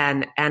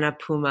and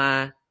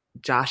Annapurna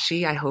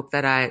Joshi. I hope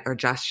that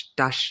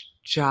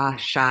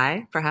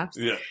Joshai, perhaps.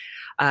 Yeah.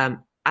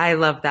 I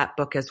love that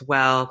book as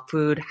well.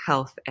 Food,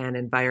 Health, and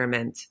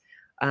Environment.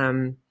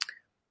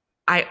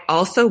 I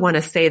also want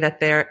to say that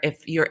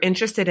if you're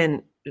interested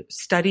in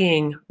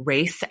studying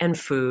race and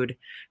food,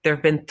 there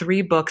have been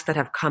 3 books that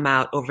have come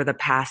out over the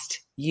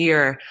past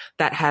year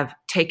that have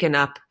taken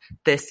up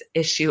this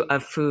issue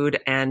of food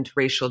and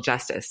racial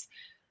justice.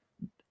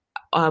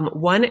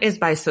 One is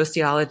by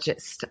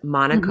sociologist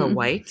Monica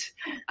White.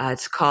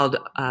 It's called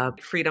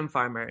Freedom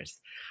Farmers.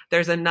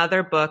 There's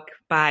another book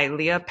by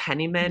Leah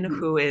Penniman,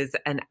 who is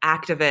an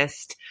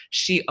activist.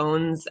 She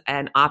owns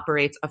and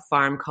operates a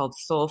farm called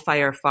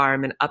Soulfire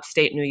Farm in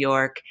upstate New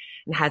York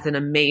and has an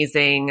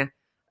amazing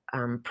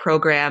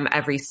program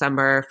every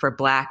summer for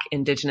Black,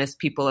 Indigenous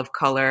people of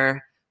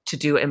color to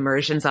do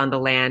immersions on the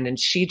land. And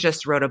she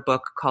just wrote a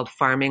book called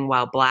Farming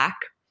While Black.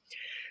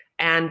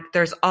 And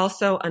there's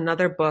also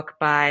another book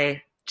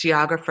by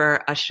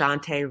geographer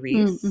Ashante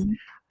Reese.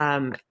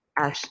 And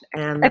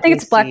I think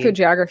it's Black Food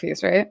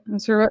Geographies, right?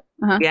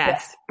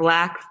 Yes,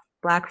 Black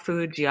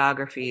Food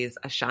Geographies,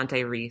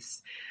 Ashante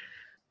Reese.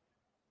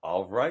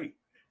 All right.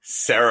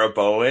 Sarah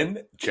Bowen,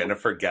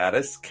 Jennifer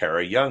Gaddis,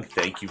 Kara Young,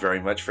 thank you very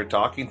much for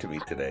talking to me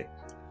today.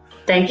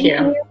 Thank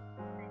you.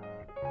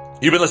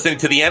 You've been listening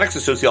to the Annex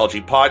of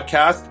Sociology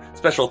podcast.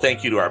 Special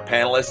thank you to our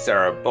panelists,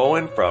 Sarah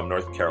Bowen from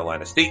North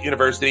Carolina State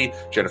University,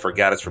 Jennifer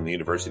Gaddis from the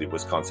University of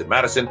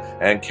Wisconsin-Madison,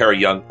 and Kara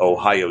Young,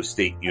 Ohio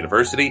State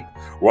University.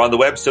 We're on the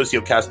web,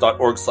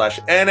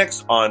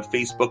 sociocast.org/annex, on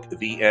Facebook,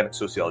 the Annex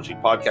Sociology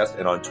podcast,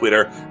 and on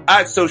Twitter,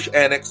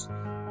 @SocAnnex.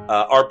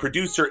 Our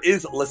producer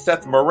is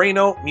Liseth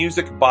Moreno.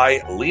 Music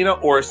by Lena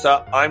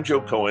Orsa. I'm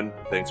Joe Cohen.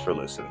 Thanks for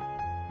listening.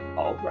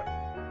 All right.